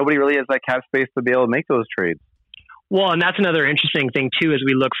 because nobody really has that cap space to be able to make those trades. Well, and that's another interesting thing, too, as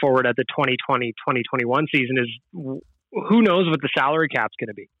we look forward at the 2020-2021 season is who knows what the salary cap's going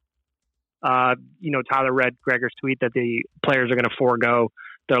to be. Tyler read Gregor's tweet that the players are going to forego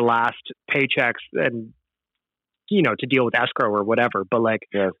their last paychecks and, to deal with escrow or whatever. But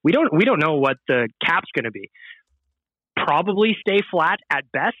we don't know what the cap's going to be. Probably stay flat at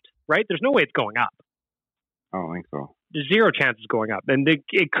best, right? There's no way it's going up. I don't think so. There's zero chance it's going up. And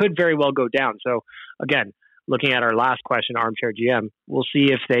it could very well go down. So, again, looking at our last question, Armchair GM, we'll see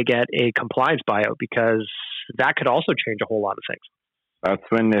if they get a compliance buyout, because that could also change a whole lot of things. That's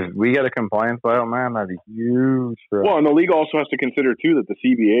when, if we get a compliance buyout, man, that'd be huge for us. Well, and the league also has to consider too that the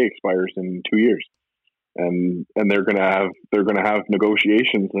CBA expires in 2 years, and they're going to have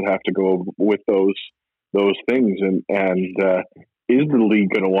negotiations that have to go with those things. And is the league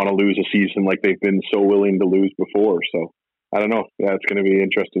going to want to lose a season like they've been so willing to lose before? So I don't know. Yeah, it's going to be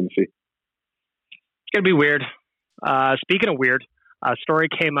interesting to see. It's going to be weird. Speaking of weird, a story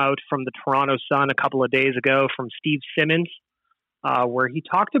came out from the Toronto Sun a couple of days ago from Steve Simmons, where he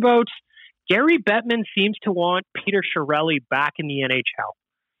talked about Gary Bettman seems to want Peter Chiarelli back in the NHL.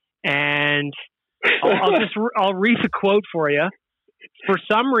 And I'll read the quote for you. For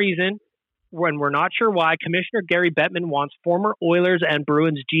some reason, when we're not sure why, Commissioner Gary Bettman wants former Oilers and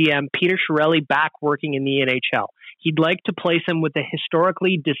Bruins GM Peter Chiarelli back working in the NHL. He'd like to place him with the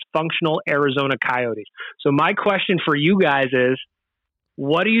historically dysfunctional Arizona Coyotes. So my question for you guys is,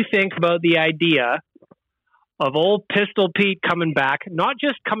 what do you think about the idea of old Pistol Pete coming back, not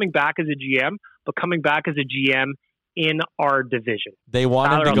just coming back as a GM, but coming back as a GM in our division? They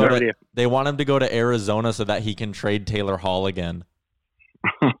want him to go to Arizona so that he can trade Taylor Hall again.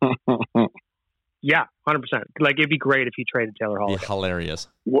 Yeah, 100%. Like, it'd be great if he traded Taylor Hall. It'd be hilarious.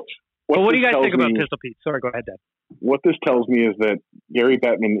 What do you guys think about Pistol Pete? Sorry, go ahead, Dad. What this tells me is that Gary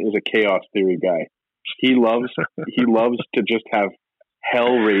Bettman is a chaos theory guy. He loves to just have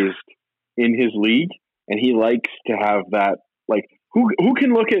hell raised in his league, and he likes to have that. Like, who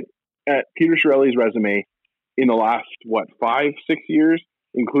can look at Peter Chiarelli's resume in the last 5-6 years,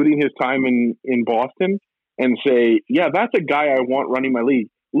 including his time in Boston, and say, yeah, that's a guy I want running my league,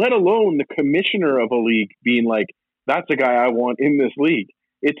 let alone the commissioner of a league being like, that's a guy I want in this league.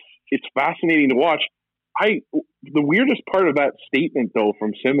 It's fascinating to watch. The weirdest part of that statement, though,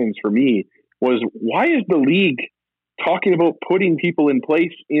 from Simmons for me was, why is the league talking about putting people in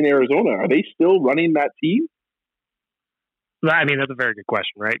place in Arizona? Are they still running that team? I mean, that's a very good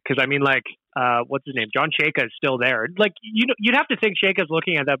question, right? Because, I mean, like, what's his name? John Chayka is still there. Like, you'd have to think Chayka's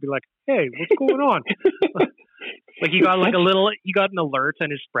looking at that and be like, hey, what's going on? Like, he got an alert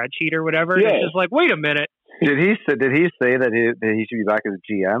on his spreadsheet or whatever. Yeah. And it's just like, wait a minute. Did he say that he should be back as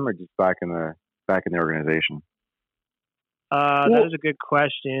a GM or just back in the organization? That is a good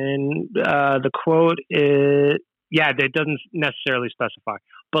question. The quote is, it doesn't necessarily specify.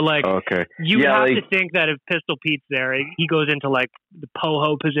 But, like, you have to think that if Pistol Pete's there, he goes into, like, the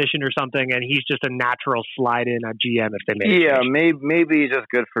POHO position or something, and he's just a natural slide-in at GM if they make it. Yeah, maybe he's just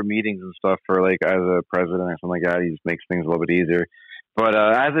good for meetings and stuff for, like, as a president or something like that. He just makes things a little bit easier. But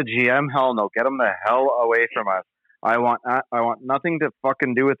as a GM, hell no. Get him the hell away from us. I want nothing to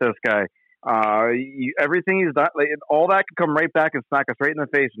fucking do with this guy. Everything he's done, like, all that can come right back and smack us right in the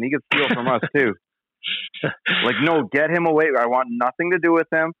face, and he can steal from us, too. Like, no, get him away. I want nothing to do with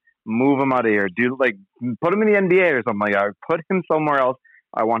him. Move him out of here. Put him in the NBA or something like that. Put him somewhere else.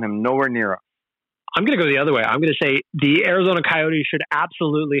 I want him nowhere near us. I'm going to go the other way. I'm going to say the Arizona Coyotes should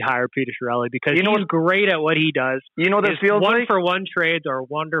absolutely hire Peter Chiarelli, because he's great at what he does. You know what this feels like? One-for-one trades are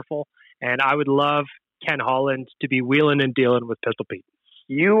wonderful, and I would love Ken Holland to be wheeling and dealing with Pistol Pete.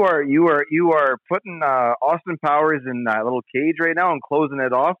 You are putting Austin Powers in that little cage right now and closing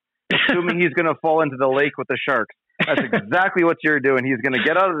it off, assuming he's going to fall into the lake with the sharks. That's exactly what you're doing. He's going to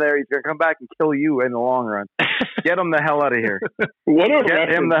get out of there. He's going to come back and kill you in the long run. Get him the hell out of here. Get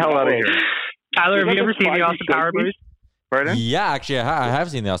him the hell out of here. Tyler, have you ever seen the Austin Power movies? Pardon? Yeah, actually, I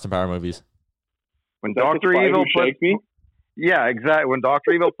have seen the Austin Power movies. When Dr. Evil puts me? Yeah, exactly. When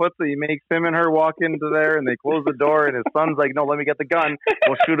Dr. Evil puts it, he makes him and her walk into there, and they close the door, and his son's like, no, let me get the gun.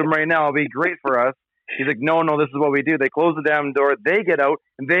 We'll shoot him right now. It'll be great for us. He's like, no, this is what we do. They close the damn door, they get out,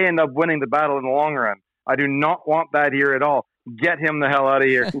 and they end up winning the battle in the long run. I do not want that here at all. Get him the hell out of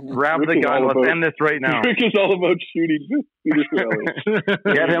here. Grab the gun. Let's end this right now. Rick is all about shooting Peter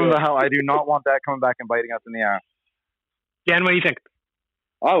Chiarelli. Get him the hell. I do not want that coming back and biting us in the ass. Dan, what do you think?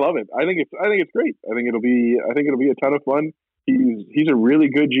 I love it. I think it's great. I think it'll be a ton of fun. He's a really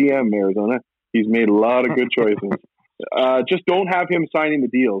good GM, Arizona. He's made a lot of good choices. Just don't have him signing the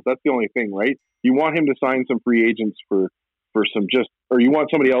deals. That's the only thing, right? You want him to sign some free agents for some or you want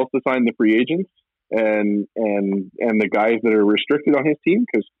somebody else to sign the free agents and the guys that are restricted on his team,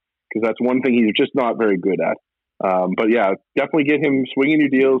 because that's one thing he's just not very good at. But yeah, definitely get him swinging your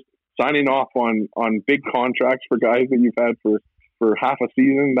deals, signing off on big contracts for guys that you've had for half a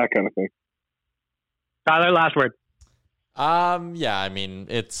season, that kind of thing. Tyler, last word. Yeah, I mean,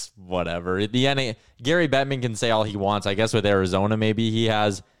 it's whatever. Gary Bettman can say all he wants. I guess with Arizona, maybe he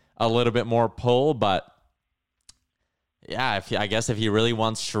has a little bit more pull. But yeah, I guess if he really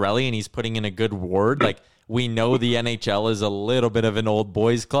wants Chiarelli and he's putting in a good word, like we know the NHL is a little bit of an old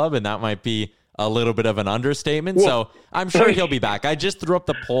boys club, and that might be a little bit of an understatement. So I'm sure he'll be back. I just threw up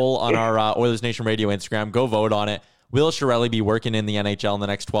the poll on our Oilers Nation Radio Instagram. Go vote on it. Will Chiarelli be working in the NHL in the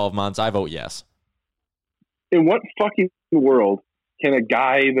next 12 months? I vote yes. In what fucking world can a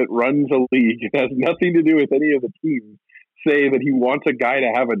guy that runs a league and has nothing to do with any of the teams say that he wants a guy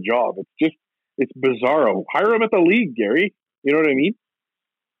to have a job? It's bizarro. Hire him at the league, Gary. You know what I mean?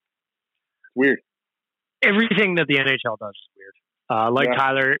 Weird. Everything that the NHL does is weird. Like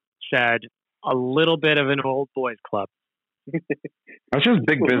Tyler said, a little bit of an old boys club. That's just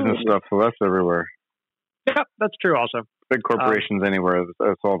big business stuff, so that's everywhere. Yeah, that's true also. Big corporations anywhere,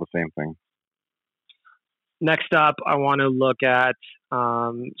 it's all the same thing. Next up, I want to look at,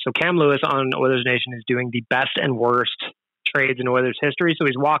 so Cam Lewis on Oilers Nation is doing the best and worst trades in Oilers history. So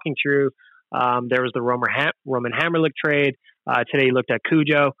he's walking through, there was the Roman Hamrlik trade. Today he looked at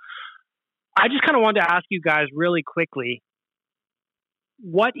Cujo. I just kind of wanted to ask you guys really quickly,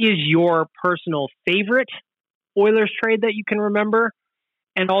 what is your personal favorite Oilers trade that you can remember?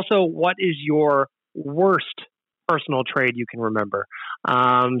 And also, what is your worst personal trade you can remember?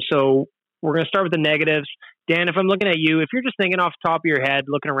 So we're going to start with the negatives. Dan, if I'm looking at you, if you're just thinking off the top of your head,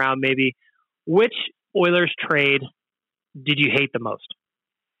 looking around maybe, which Oilers trade did you hate the most?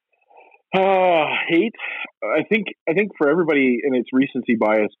 Hate? I think for everybody in its recency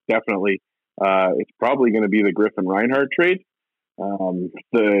bias, definitely, it's probably going to be the Griffin Reinhart trade.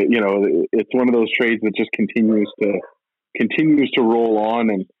 It's one of those trades that just continues to roll on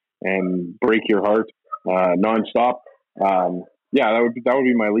and break your heart nonstop. That would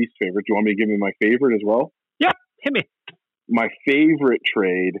be my least favorite. Do you want me to give me my favorite as well? Yeah, hit me. My favorite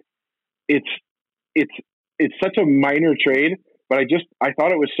trade. It's such a minor trade, but I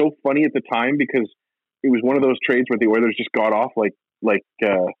thought it was so funny at the time because it was one of those trades where the Oilers just got off like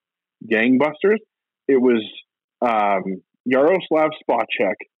gangbusters. It was Yaroslav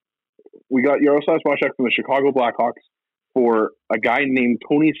Spacek. We got Yaroslav Spacek from the Chicago Blackhawks for a guy named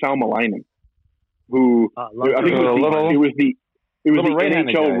Tony Salmelainen, who I think it was the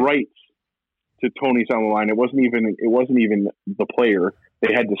NHL rights to Tony Salmelainen. It wasn't even the player.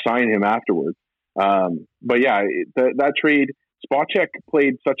 They had to sign him afterwards. But yeah, that trade, Spacek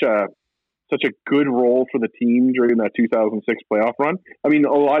played such a good role for the team during that 2006 playoff run. I mean,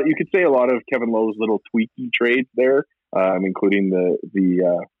 you could say a lot of Kevin Lowe's little tweaky trades there, including the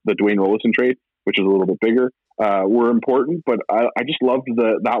Dwayne Rollison trade, which is a little bit bigger, were important. But I just loved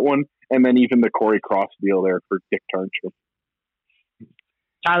that one, and then even the Corey Cross deal there for Dick Tarnchuk.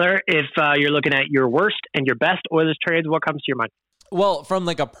 Tyler, if you're looking at your worst and your best Oilers trades, what comes to your mind? Well, from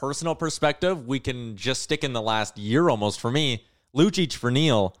like a personal perspective, we can just stick in the last year almost for me. Lucic for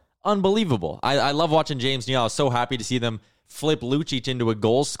Neal, unbelievable. I love watching James Neal. I was so happy to see them flip Lucic into a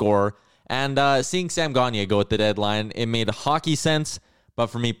goal scorer. And seeing Sam Gagner go at the deadline, it made hockey sense. But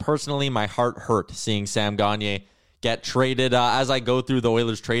for me personally, my heart hurt seeing Sam Gagner get traded. As I go through the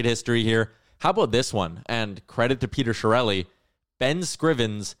Oilers trade history here, how about this one? And credit to Peter Chiarelli, Ben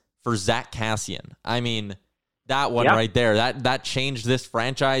Scrivens for Zach Kassian. I mean, that one right there, that changed this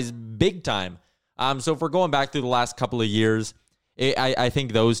franchise big time. So if we're going back through the last couple of years, I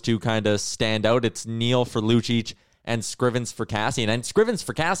think those two kind of stand out. It's Neal for Lucic and Scrivens for Kassian. And Scrivens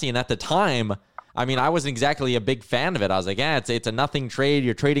for Kassian at the time, I mean, I wasn't exactly a big fan of it. I was like, it's a nothing trade.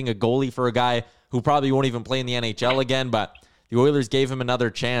 You're trading a goalie for a guy who probably won't even play in the NHL again. But the Oilers gave him another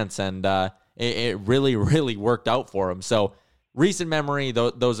chance, and it really, really worked out for him. So recent memory,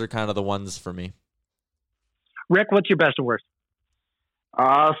 those are kind of the ones for me. Rick, what's your best and worst?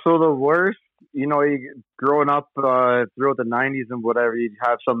 So the worst, growing up throughout the 90s and whatever, you'd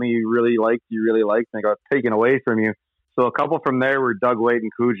have something you really liked, and it got taken away from you. So a couple from there were Doug Weight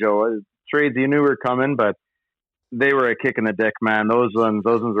and Cujo. Trades you knew were coming, but they were a kick in the dick, man. Those ones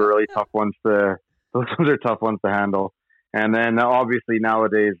were really tough ones to handle. And then obviously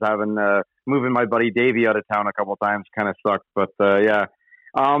nowadays moving my buddy Davey out of town a couple times kind of sucked. But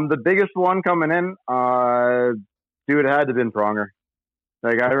the biggest one coming in, it had to have been Pronger.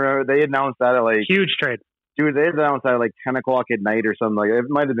 Like I remember they announced that at huge trade. Dude, they announced that at 10 o'clock at night or something. It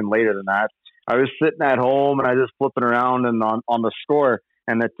might have been later than that. I was sitting at home and I was just flipping around and on the score,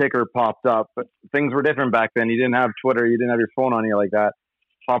 and the ticker popped up. But things were different back then. You didn't have Twitter. You didn't have your phone on you like that.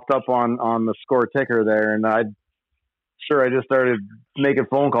 Popped up on the score ticker there, and I just started making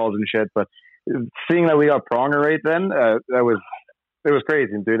phone calls and shit. But seeing that we got Pronger right then, it was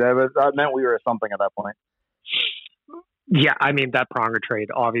crazy, dude. That meant we were something at that point. Yeah, I mean, that Pronger trade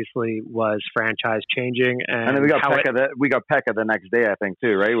obviously was franchise changing. And then we got Pekka the next day, I think,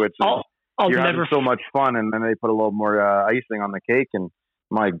 too, right? Which you're having so much fun, and then they put a little more icing on the cake, and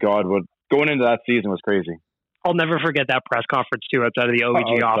my God, what going into that season was crazy. I'll never forget that press conference, too, outside of the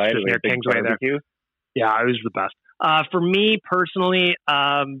OVG offices near Kingsway there. Yeah, it was the best. For me, personally,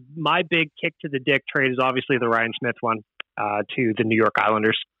 my big kick to the dick trade is obviously the Ryan Smith one to the New York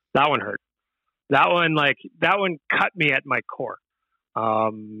Islanders. That one hurt. That one cut me at my core.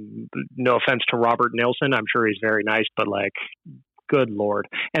 No offense to Robert Nilsson. I'm sure he's very nice, but good Lord.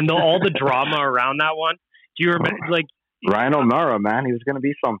 And all the drama around that one. Do you remember, Ryan O'Mara, man, he was going to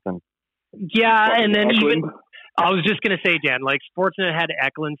be something. Yeah, and then even, I was just going to say, Dan, Sportsnet had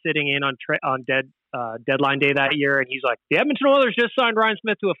Eklund sitting in on deadline day that year, and he's like, the Edmonton Oilers just signed Ryan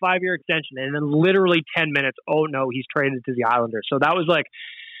Smith to a 5-year extension, and then literally 10 minutes, oh no, he's traded to the Islanders. So that was that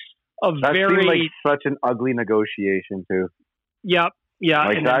seemed like such an ugly negotiation too. Yep. Yeah.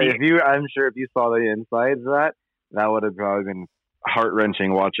 I'm sure if you saw the insides of that would have probably been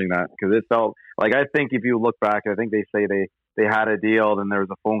heart-wrenching watching that, because it felt like, I think if you look back, I think they say they had a deal, then there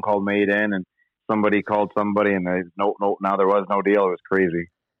was a phone call made in, and somebody called somebody, and now there was no deal. It was crazy.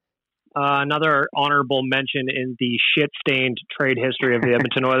 Another honorable mention in the shit-stained trade history of the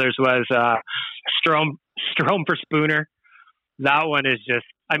Edmonton Oilers was Strome for Spooner. That one is just,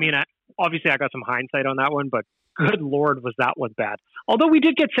 I mean, obviously I got some hindsight on that one, but good Lord, was that one bad. Although we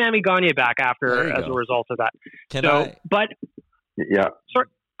did get Sammy Gagner back after as a result of that. Yeah. Sorry,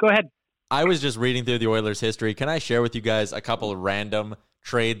 go ahead. I was just reading through the Oilers' history. Can I share with you guys a couple of random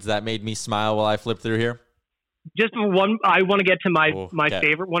trades that made me smile while I flip through here? Just one. I want to get to my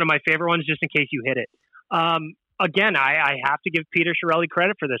favorite, one of my favorite ones, just in case you hit it. Again, I have to give Peter Chiarelli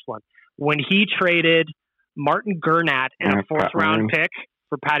credit for this one. When he traded Martin Gernat and a 4th round pick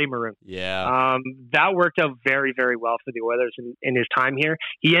for Patty Maroon. Yeah. That worked out very, very well for the Oilers in his time here.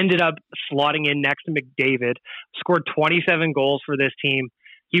 He ended up slotting in next to McDavid, scored 27 goals for this team.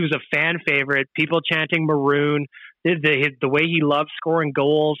 He was a fan favorite. People chanting Maroon, the way he loved scoring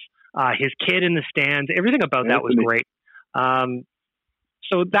goals, his kid in the stands, everything about that was great.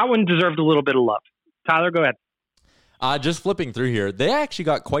 So that one deserved a little bit of love. Tyler, go ahead. Just flipping through here, they actually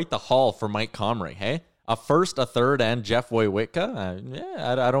got quite the haul for Mike Comrie, hey? A 1st, a 3rd, and Jeff Wojciechowski.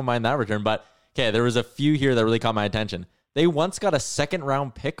 I don't mind that return. But, okay, there was a few here that really caught my attention. They once got a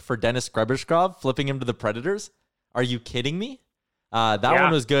 2nd-round pick for Dennis Greberskov, flipping him to the Predators. Are you kidding me? That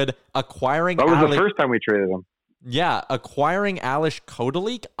one was good. That was the first time we traded him. Yeah, acquiring Ales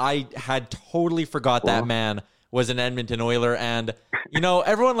Kodelik. I had totally forgot that man was an Edmonton Oiler. And,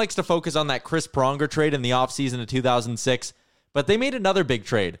 everyone likes to focus on that Chris Pronger trade in the offseason of 2006. But they made another big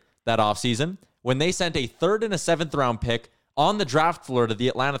trade that offseason when they sent a 3rd and a 7th round pick on the draft floor to the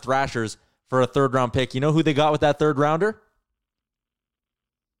Atlanta Thrashers for a 3rd round pick. You know who they got with that 3rd rounder?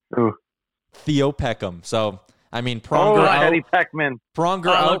 Who? Theo Peckham. So, I mean, Pronger out. Teddy Peckman.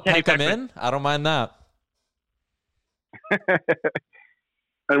 Pronger out, Peckham in. I don't mind that.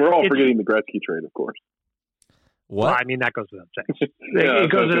 And we're all forgetting the Gretzky trade, of course. What? Well, I mean, that goes without saying.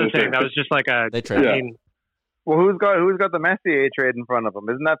 It goes without saying. That was just like a... They traded. Well, who's got the Messier trade in front of them?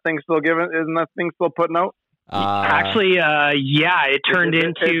 Isn't that thing still putting out? Actually, it turned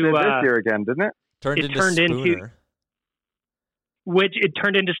into this year again, didn't it? Turned into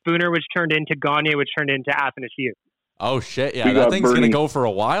Spooner, which turned into Gagner, which turned into Athanasiou. Oh shit! Yeah, that thing's gonna go for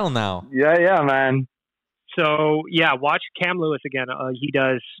a while now. Yeah, man. So watch Cam Lewis again. He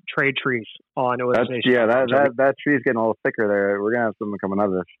does trade trees on Oilers Nation. That tree's getting a little thicker there. We're gonna have something coming out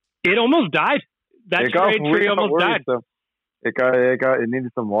of this. It almost died. That trade tree almost died. So it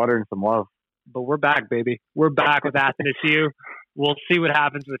needed some water and some love. But we're back, baby. We're back with Athanasiou. We'll see what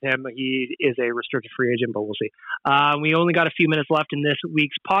happens with him. He is a restricted free agent, but we'll see. We only got a few minutes left in this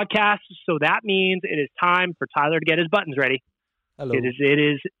week's podcast, so that means it is time for Tyler to get his buttons ready. Hello. It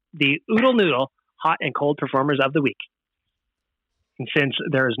is the Oodle Noodle hot and cold performers of the week. And since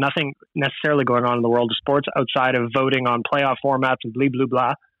there is nothing necessarily going on in the world of sports outside of voting on playoff formats and blah, blah,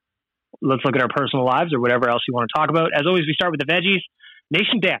 blah, let's look at our personal lives or whatever else you want to talk about. As always, we start with the veggies.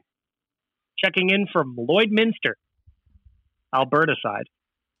 Nation Dan, checking in from Lloydminster, Alberta side,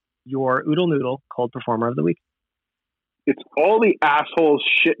 your Oodle Noodle cold performer of the week. It's all the assholes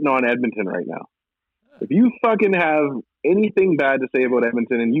shitting on Edmonton right now. If you fucking have anything bad to say about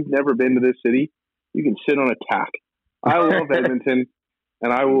Edmonton and you've never been to this city, you can sit on a tack. I love Edmonton,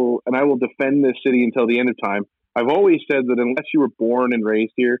 and I will defend this city until the end of time. I've always said that unless you were born and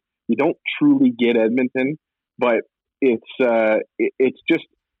raised here, you don't truly get Edmonton. But it's the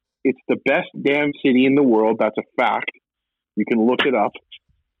best damn city in the world. That's a fact. You can look it up.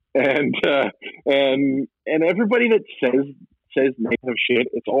 and everybody that says negative shit,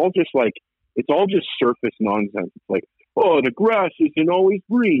 it's all just surface nonsense. It's like, oh, the grass isn't always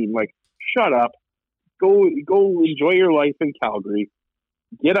green. Like, shut up. Go enjoy your life in Calgary.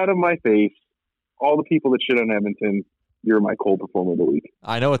 Get out of my face. All the people that shit on Edmonton, you're my cold performer of the week.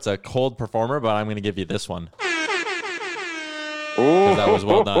 I know it's a cold performer, but I'm going to give you this one. Because that was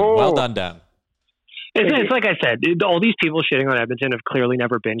well done. Well done, Dan. It's like I said, all these people shitting on Edmonton have clearly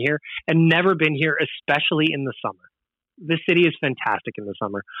never been here, and never been here, especially in the summer. This city is fantastic in the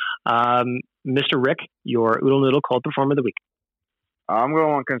summer. Mr. Rick, your Oodle Noodle cold performer of the week. I'm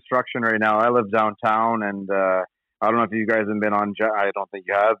going on construction right now. I live downtown, and I don't know if you guys have been on. I don't think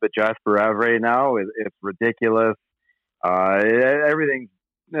you have, but Jasper Ave right now, it's ridiculous. Everything.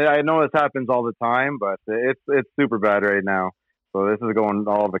 I know this happens all the time, but it's super bad right now. So this is going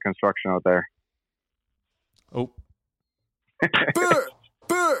all the construction out there. Oh.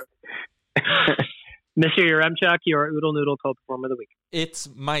 Mr. Yaremchuk, your Oodle Noodle cold performer of the week. It's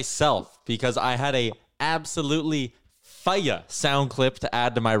myself, because I had a absolutely fire sound clip to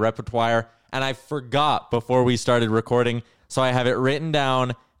add to my repertoire, and I forgot before we started recording, so I have it written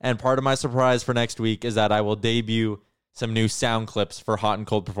down, and part of my surprise for next week is that I will debut some new sound clips for Hot and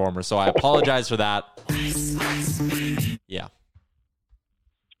Cold Performers, so I apologize for that. Yeah.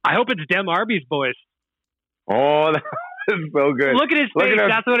 I hope it's Dem Arby's voice. Oh, that is so good. Look at his face.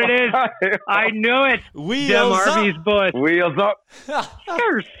 That's what it is. I knew it. Wheels Dem up. Arby's voice. Wheels up.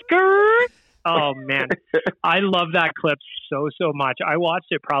 Skirt. Oh, man. I love that clip so much. I watched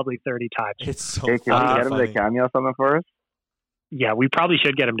it probably 30 times. It's so Hey, can we get him to cameo something for us? Yeah, we probably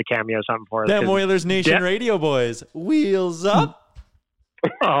should get him to cameo something for us. Them Oilers Nation Radio boys. Wheels up.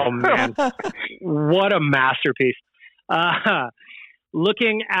 Oh, man. What a masterpiece.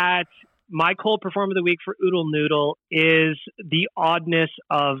 Looking at my cold performer of the week for Oodle Noodle is the oddness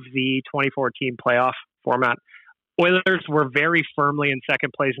of the 2014 playoff format. Oilers were very firmly in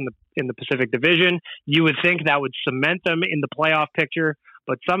second place in the Pacific Division. You would think that would cement them in the playoff picture,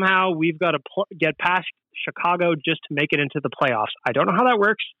 but somehow we've got to get past Chicago just to make it into the playoffs. I don't know how that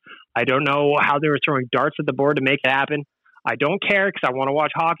works. I don't know how they were throwing darts at the board to make it happen. I don't care because I want to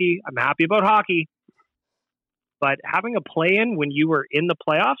watch hockey. I'm happy about hockey. But having a play-in when you were in the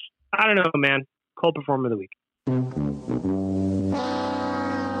playoffs, I don't know, man. Cold performer of the week.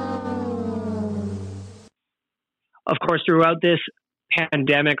 Of course, throughout this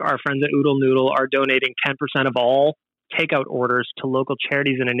pandemic, our friends at Oodle Noodle are donating 10% of all takeout orders to local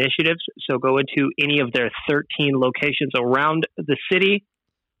charities and initiatives. So go into any of their 13 locations around the city,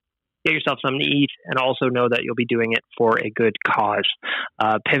 get yourself something to eat, and also know that you'll be doing it for a good cause.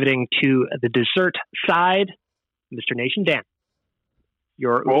 Pivoting to the dessert side, Mr. Nation Dan,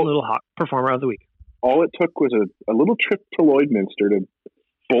 your Oodle Noodle hot performer of the week. All it took was a little trip to Lloydminster to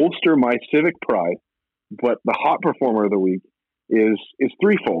bolster my civic pride. But the hot performer of the week is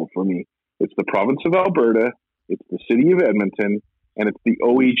threefold for me. It's the province of Alberta, it's the city of Edmonton, and it's the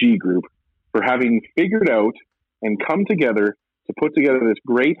OEG group for having figured out and come together to put together this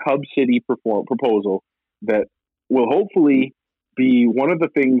great hub city proposal that will hopefully be one of the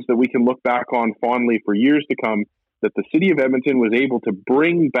things that we can look back on fondly for years to come, that the city of Edmonton was able to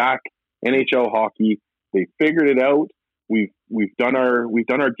bring back NHL hockey. They figured it out. We've done our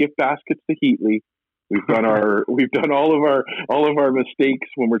gift baskets to Heatley. We've done all of our mistakes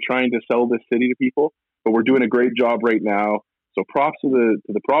when we're trying to sell this city to people, but we're doing a great job right now. So props to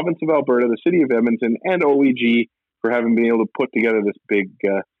the province of Alberta, the city of Edmonton, and OEG for having been able to put together this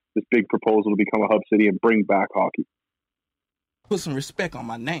big proposal to become a hub city and bring back hockey. Put some respect on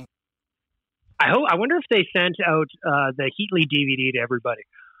my name. I wonder if they sent out the Heatley DVD to everybody.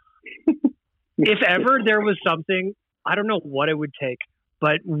 If ever there was something, I don't know what it would take,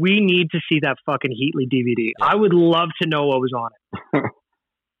 but we need to see that fucking Heatley DVD. I would love to know what was on it.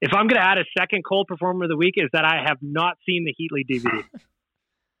 If I'm going to add a second cold performer of the week, is that I have not seen the Heatley DVD.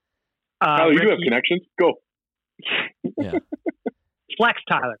 You do have connections? Go. Yeah. Flex,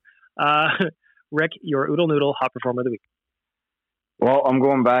 Tyler. Rick, your Oodle Noodle hot performer of the week. Well, I'm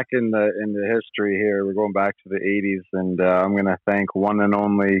going back in the history here. We're going back to the 80s, and I'm going to thank one and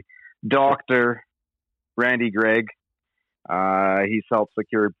only Dr. Randy Gregg. He's helped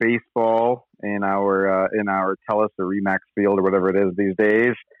secure baseball in our TELUS or Remax Field or whatever it is these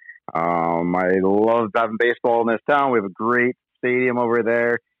days. I love having baseball in this town. We have a great stadium over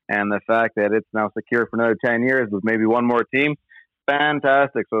there, and the fact that it's now secure for another 10 years with maybe one more team,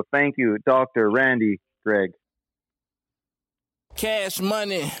 fantastic. So thank you, Dr. Randy Gregg. Cash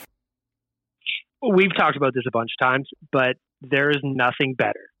money. We've talked about this a bunch of times, but there is nothing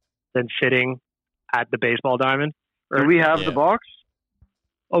better than sitting at the baseball diamond. Do we have the box?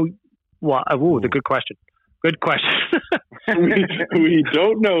 Oh, well, the good question. Good question. we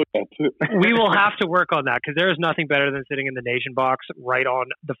don't know that. We will have to work on that because there is nothing better than sitting in the nation box right on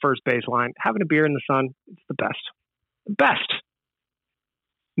the first baseline, having a beer in the sun. It's the best. The best.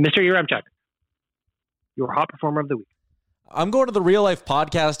 Mr. Yaremchuk, your hot performer of the week. I'm going to the Real Life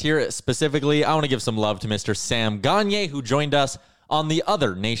podcast here. Specifically, I want to give some love to Mr. Sam Gagner, who joined us on the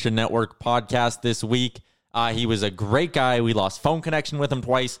other Nation Network podcast this week. He was a great guy. We lost phone connection with him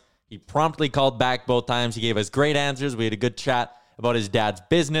twice. He promptly called back both times. He gave us great answers. We had a good chat about his dad's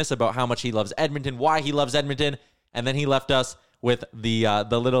business, about how much he loves Edmonton, why he loves Edmonton, and then he left us with the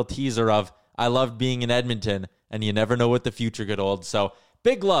little teaser of, I loved being in Edmonton, and you never know what the future could hold. So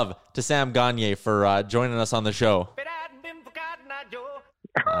big love to Sam Gagner for joining us on the show.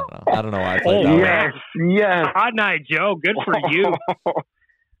 I don't know why I played that one. Yes. Hot night, Joe. Good for you.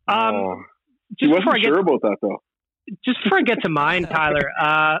 He wasn't sure about that, though. Just before I get to mine,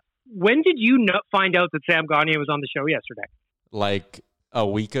 Tyler, when did you find out that Sam Gagner was on the show yesterday? Like a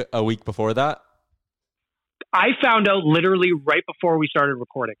week before that? I found out literally right before we started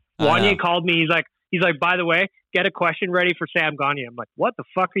recording. Wanye called me. He's like, by the way, get a question ready for Sam Gagner. I'm like, what the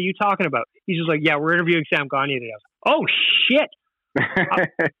fuck are you talking about? He's just like, yeah, we're interviewing Sam Gagner today. I was like, oh, shit.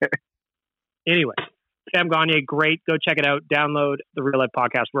 Anyway, Sam Gagner, great. Go check it out. Download the Real Life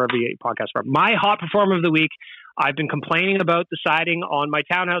podcast, wherever you get your podcast from. My hot performer of the week. I've been complaining about the siding on my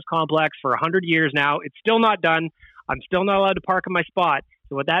townhouse complex for 100 years now. It's still not done. I'm still not allowed to park in my spot.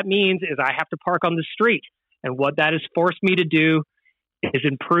 So what that means is I have to park on the street. And what that has forced me to do is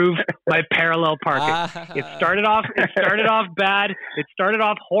improve my parallel parking. It started off bad. It started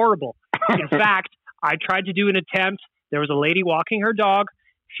off horrible. In fact, I tried to do an attempt. There was a lady walking her dog.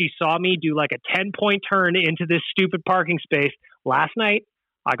 She saw me do like a 10-point turn into this stupid parking space. Last night,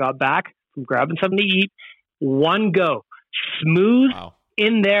 I got back from grabbing something to eat. One go. Smooth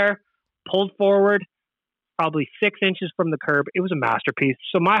in there, pulled forward, probably 6 inches from the curb. It was a masterpiece.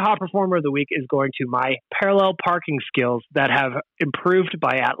 So my hot performer of the week is going to my parallel parking skills that have improved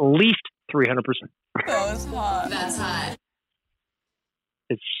by at least 300%. That was hot. That's hot.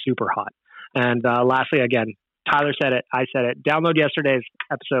 It's super hot. And lastly, again, Tyler said it. I said it. Download yesterday's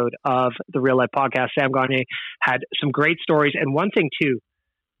episode of the Real Life podcast. Sam Gagner had some great stories. And one thing, too,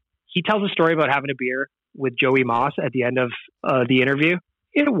 he tells a story about having a beer with Joey Moss at the end of the interview.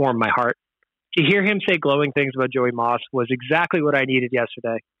 It warmed my heart. To hear him say glowing things about Joey Moss was exactly what I needed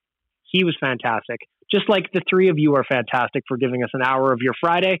yesterday. He was fantastic. Just like the three of you are fantastic for giving us an hour of your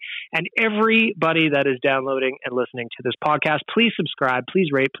Friday. And everybody that is downloading and listening to this podcast, please subscribe, please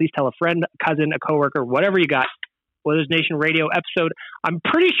rate, please tell a friend, a cousin, a coworker, whatever you got. Oilers Nation Radio episode. I'm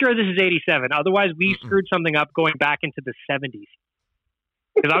pretty sure this is 87. Otherwise, we screwed something up going back into the 70s.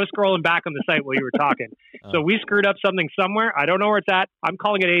 Because I was scrolling back on the site while you were talking. So we screwed up something somewhere. I don't know where it's at. I'm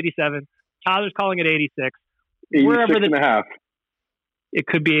calling it 87. Tyler's calling it 86. 86 and a half. It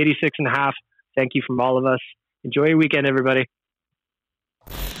could be 86 and a half. Thank you from all of us. Enjoy your weekend, everybody.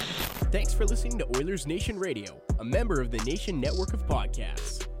 Thanks for listening to Oilers Nation Radio, a member of the Nation Network of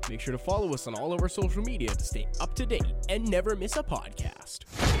Podcasts. Make sure to follow us on all of our social media to stay up to date and never miss a podcast.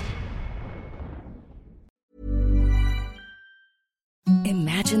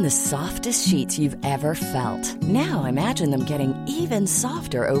 Imagine the softest sheets you've ever felt. Now imagine them getting even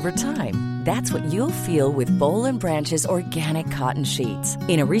softer over time. That's what you'll feel with Boll & Branch's organic cotton sheets.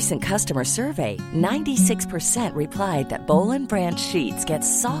 In a recent customer survey, 96% replied that Boll & Branch sheets get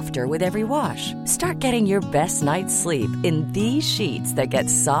softer with every wash. Start getting your best night's sleep in these sheets that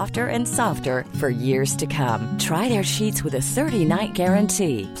get softer and softer for years to come. Try their sheets with a 30-night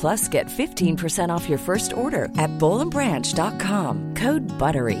guarantee. Plus, get 15% off your first order at bollandbranch.com. Code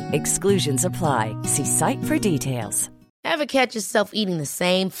BUTTERY. Exclusions apply. See site for details. Ever catch yourself eating the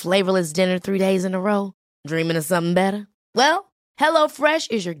same flavorless dinner 3 days in a row? Dreaming of something better? Well, HelloFresh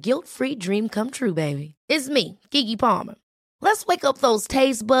is your guilt-free dream come true, baby. It's me, Keke Palmer. Let's wake up those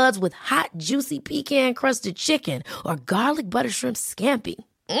taste buds with hot, juicy pecan-crusted chicken or garlic butter shrimp scampi.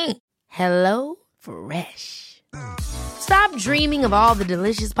 Hello Fresh. Stop dreaming of all the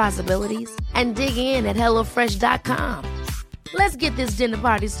delicious possibilities and dig in at HelloFresh.com. Let's get this dinner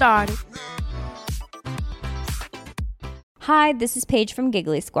party started. Hi, this is Paige from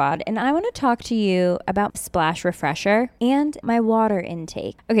Giggly Squad, and I want to talk to you about Splash Refresher and my water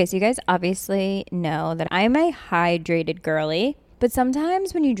intake. Okay, so you guys obviously know that I'm a hydrated girly, but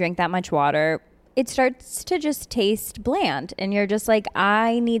sometimes when you drink that much water, it starts to just taste bland, and you're just like,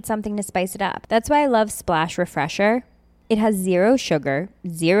 I need something to spice it up. That's why I love Splash Refresher. It has 0 sugar,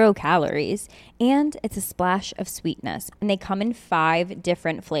 0 calories, and it's a splash of sweetness. And they come in 5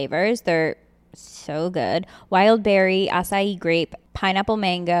 different flavors. They're So good. Wild berry, acai grape, pineapple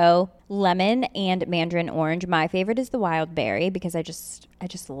mango, lemon, and mandarin orange. My favorite is the wild berry because I just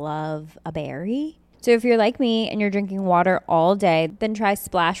love a berry. So if you're like me and you're drinking water all day, then try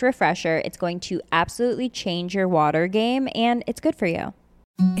Splash Refresher. It's going to absolutely change your water game, and it's good for you.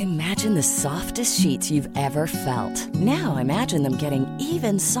 Imagine the softest sheets you've ever felt. Now imagine them getting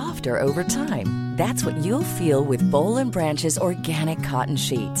even softer over time. That's what you'll feel with Boll & Branch's organic cotton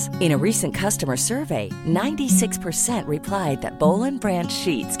sheets. In a recent customer survey, 96% replied that Boll & Branch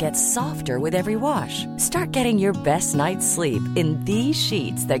sheets get softer with every wash. Start getting your best night's sleep in these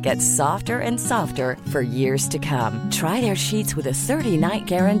sheets that get softer and softer for years to come. Try their sheets with a 30-night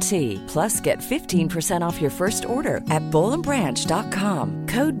guarantee. Plus, get 15% off your first order at bollandbranch.com.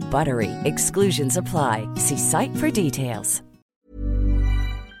 Code BUTTERY. Exclusions apply. See site for details.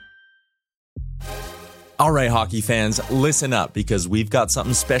 All right, hockey fans, listen up because we've got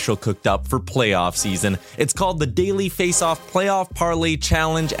something special cooked up for playoff season. It's called the Daily Face-Off Playoff Parlay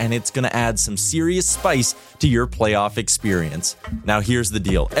Challenge, and it's going to add some serious spice to your playoff experience. Now, here's the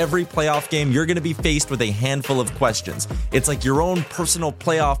deal. Every playoff game, you're going to be faced with a handful of questions. It's like your own personal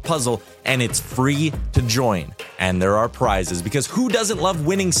playoff puzzle, and it's free to join. And there are prizes, because who doesn't love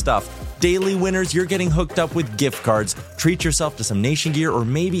winning stuff? Daily winners, you're getting hooked up with gift cards. Treat yourself to some Nation gear or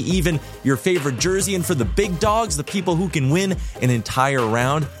maybe even your favorite jersey. And for the big dogs, the people who can win an entire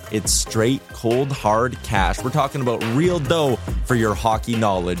round, it's straight, cold, hard cash. We're talking about real dough for your hockey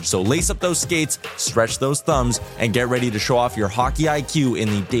knowledge. So lace up those skates, stretch those thumbs, and get ready to show off your hockey IQ in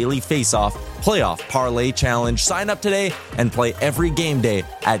the Daily Face-Off Playoff Parlay Challenge. Sign up today and play every game day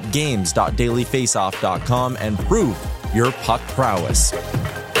at games.dailyfaceoff.com and prove your puck prowess.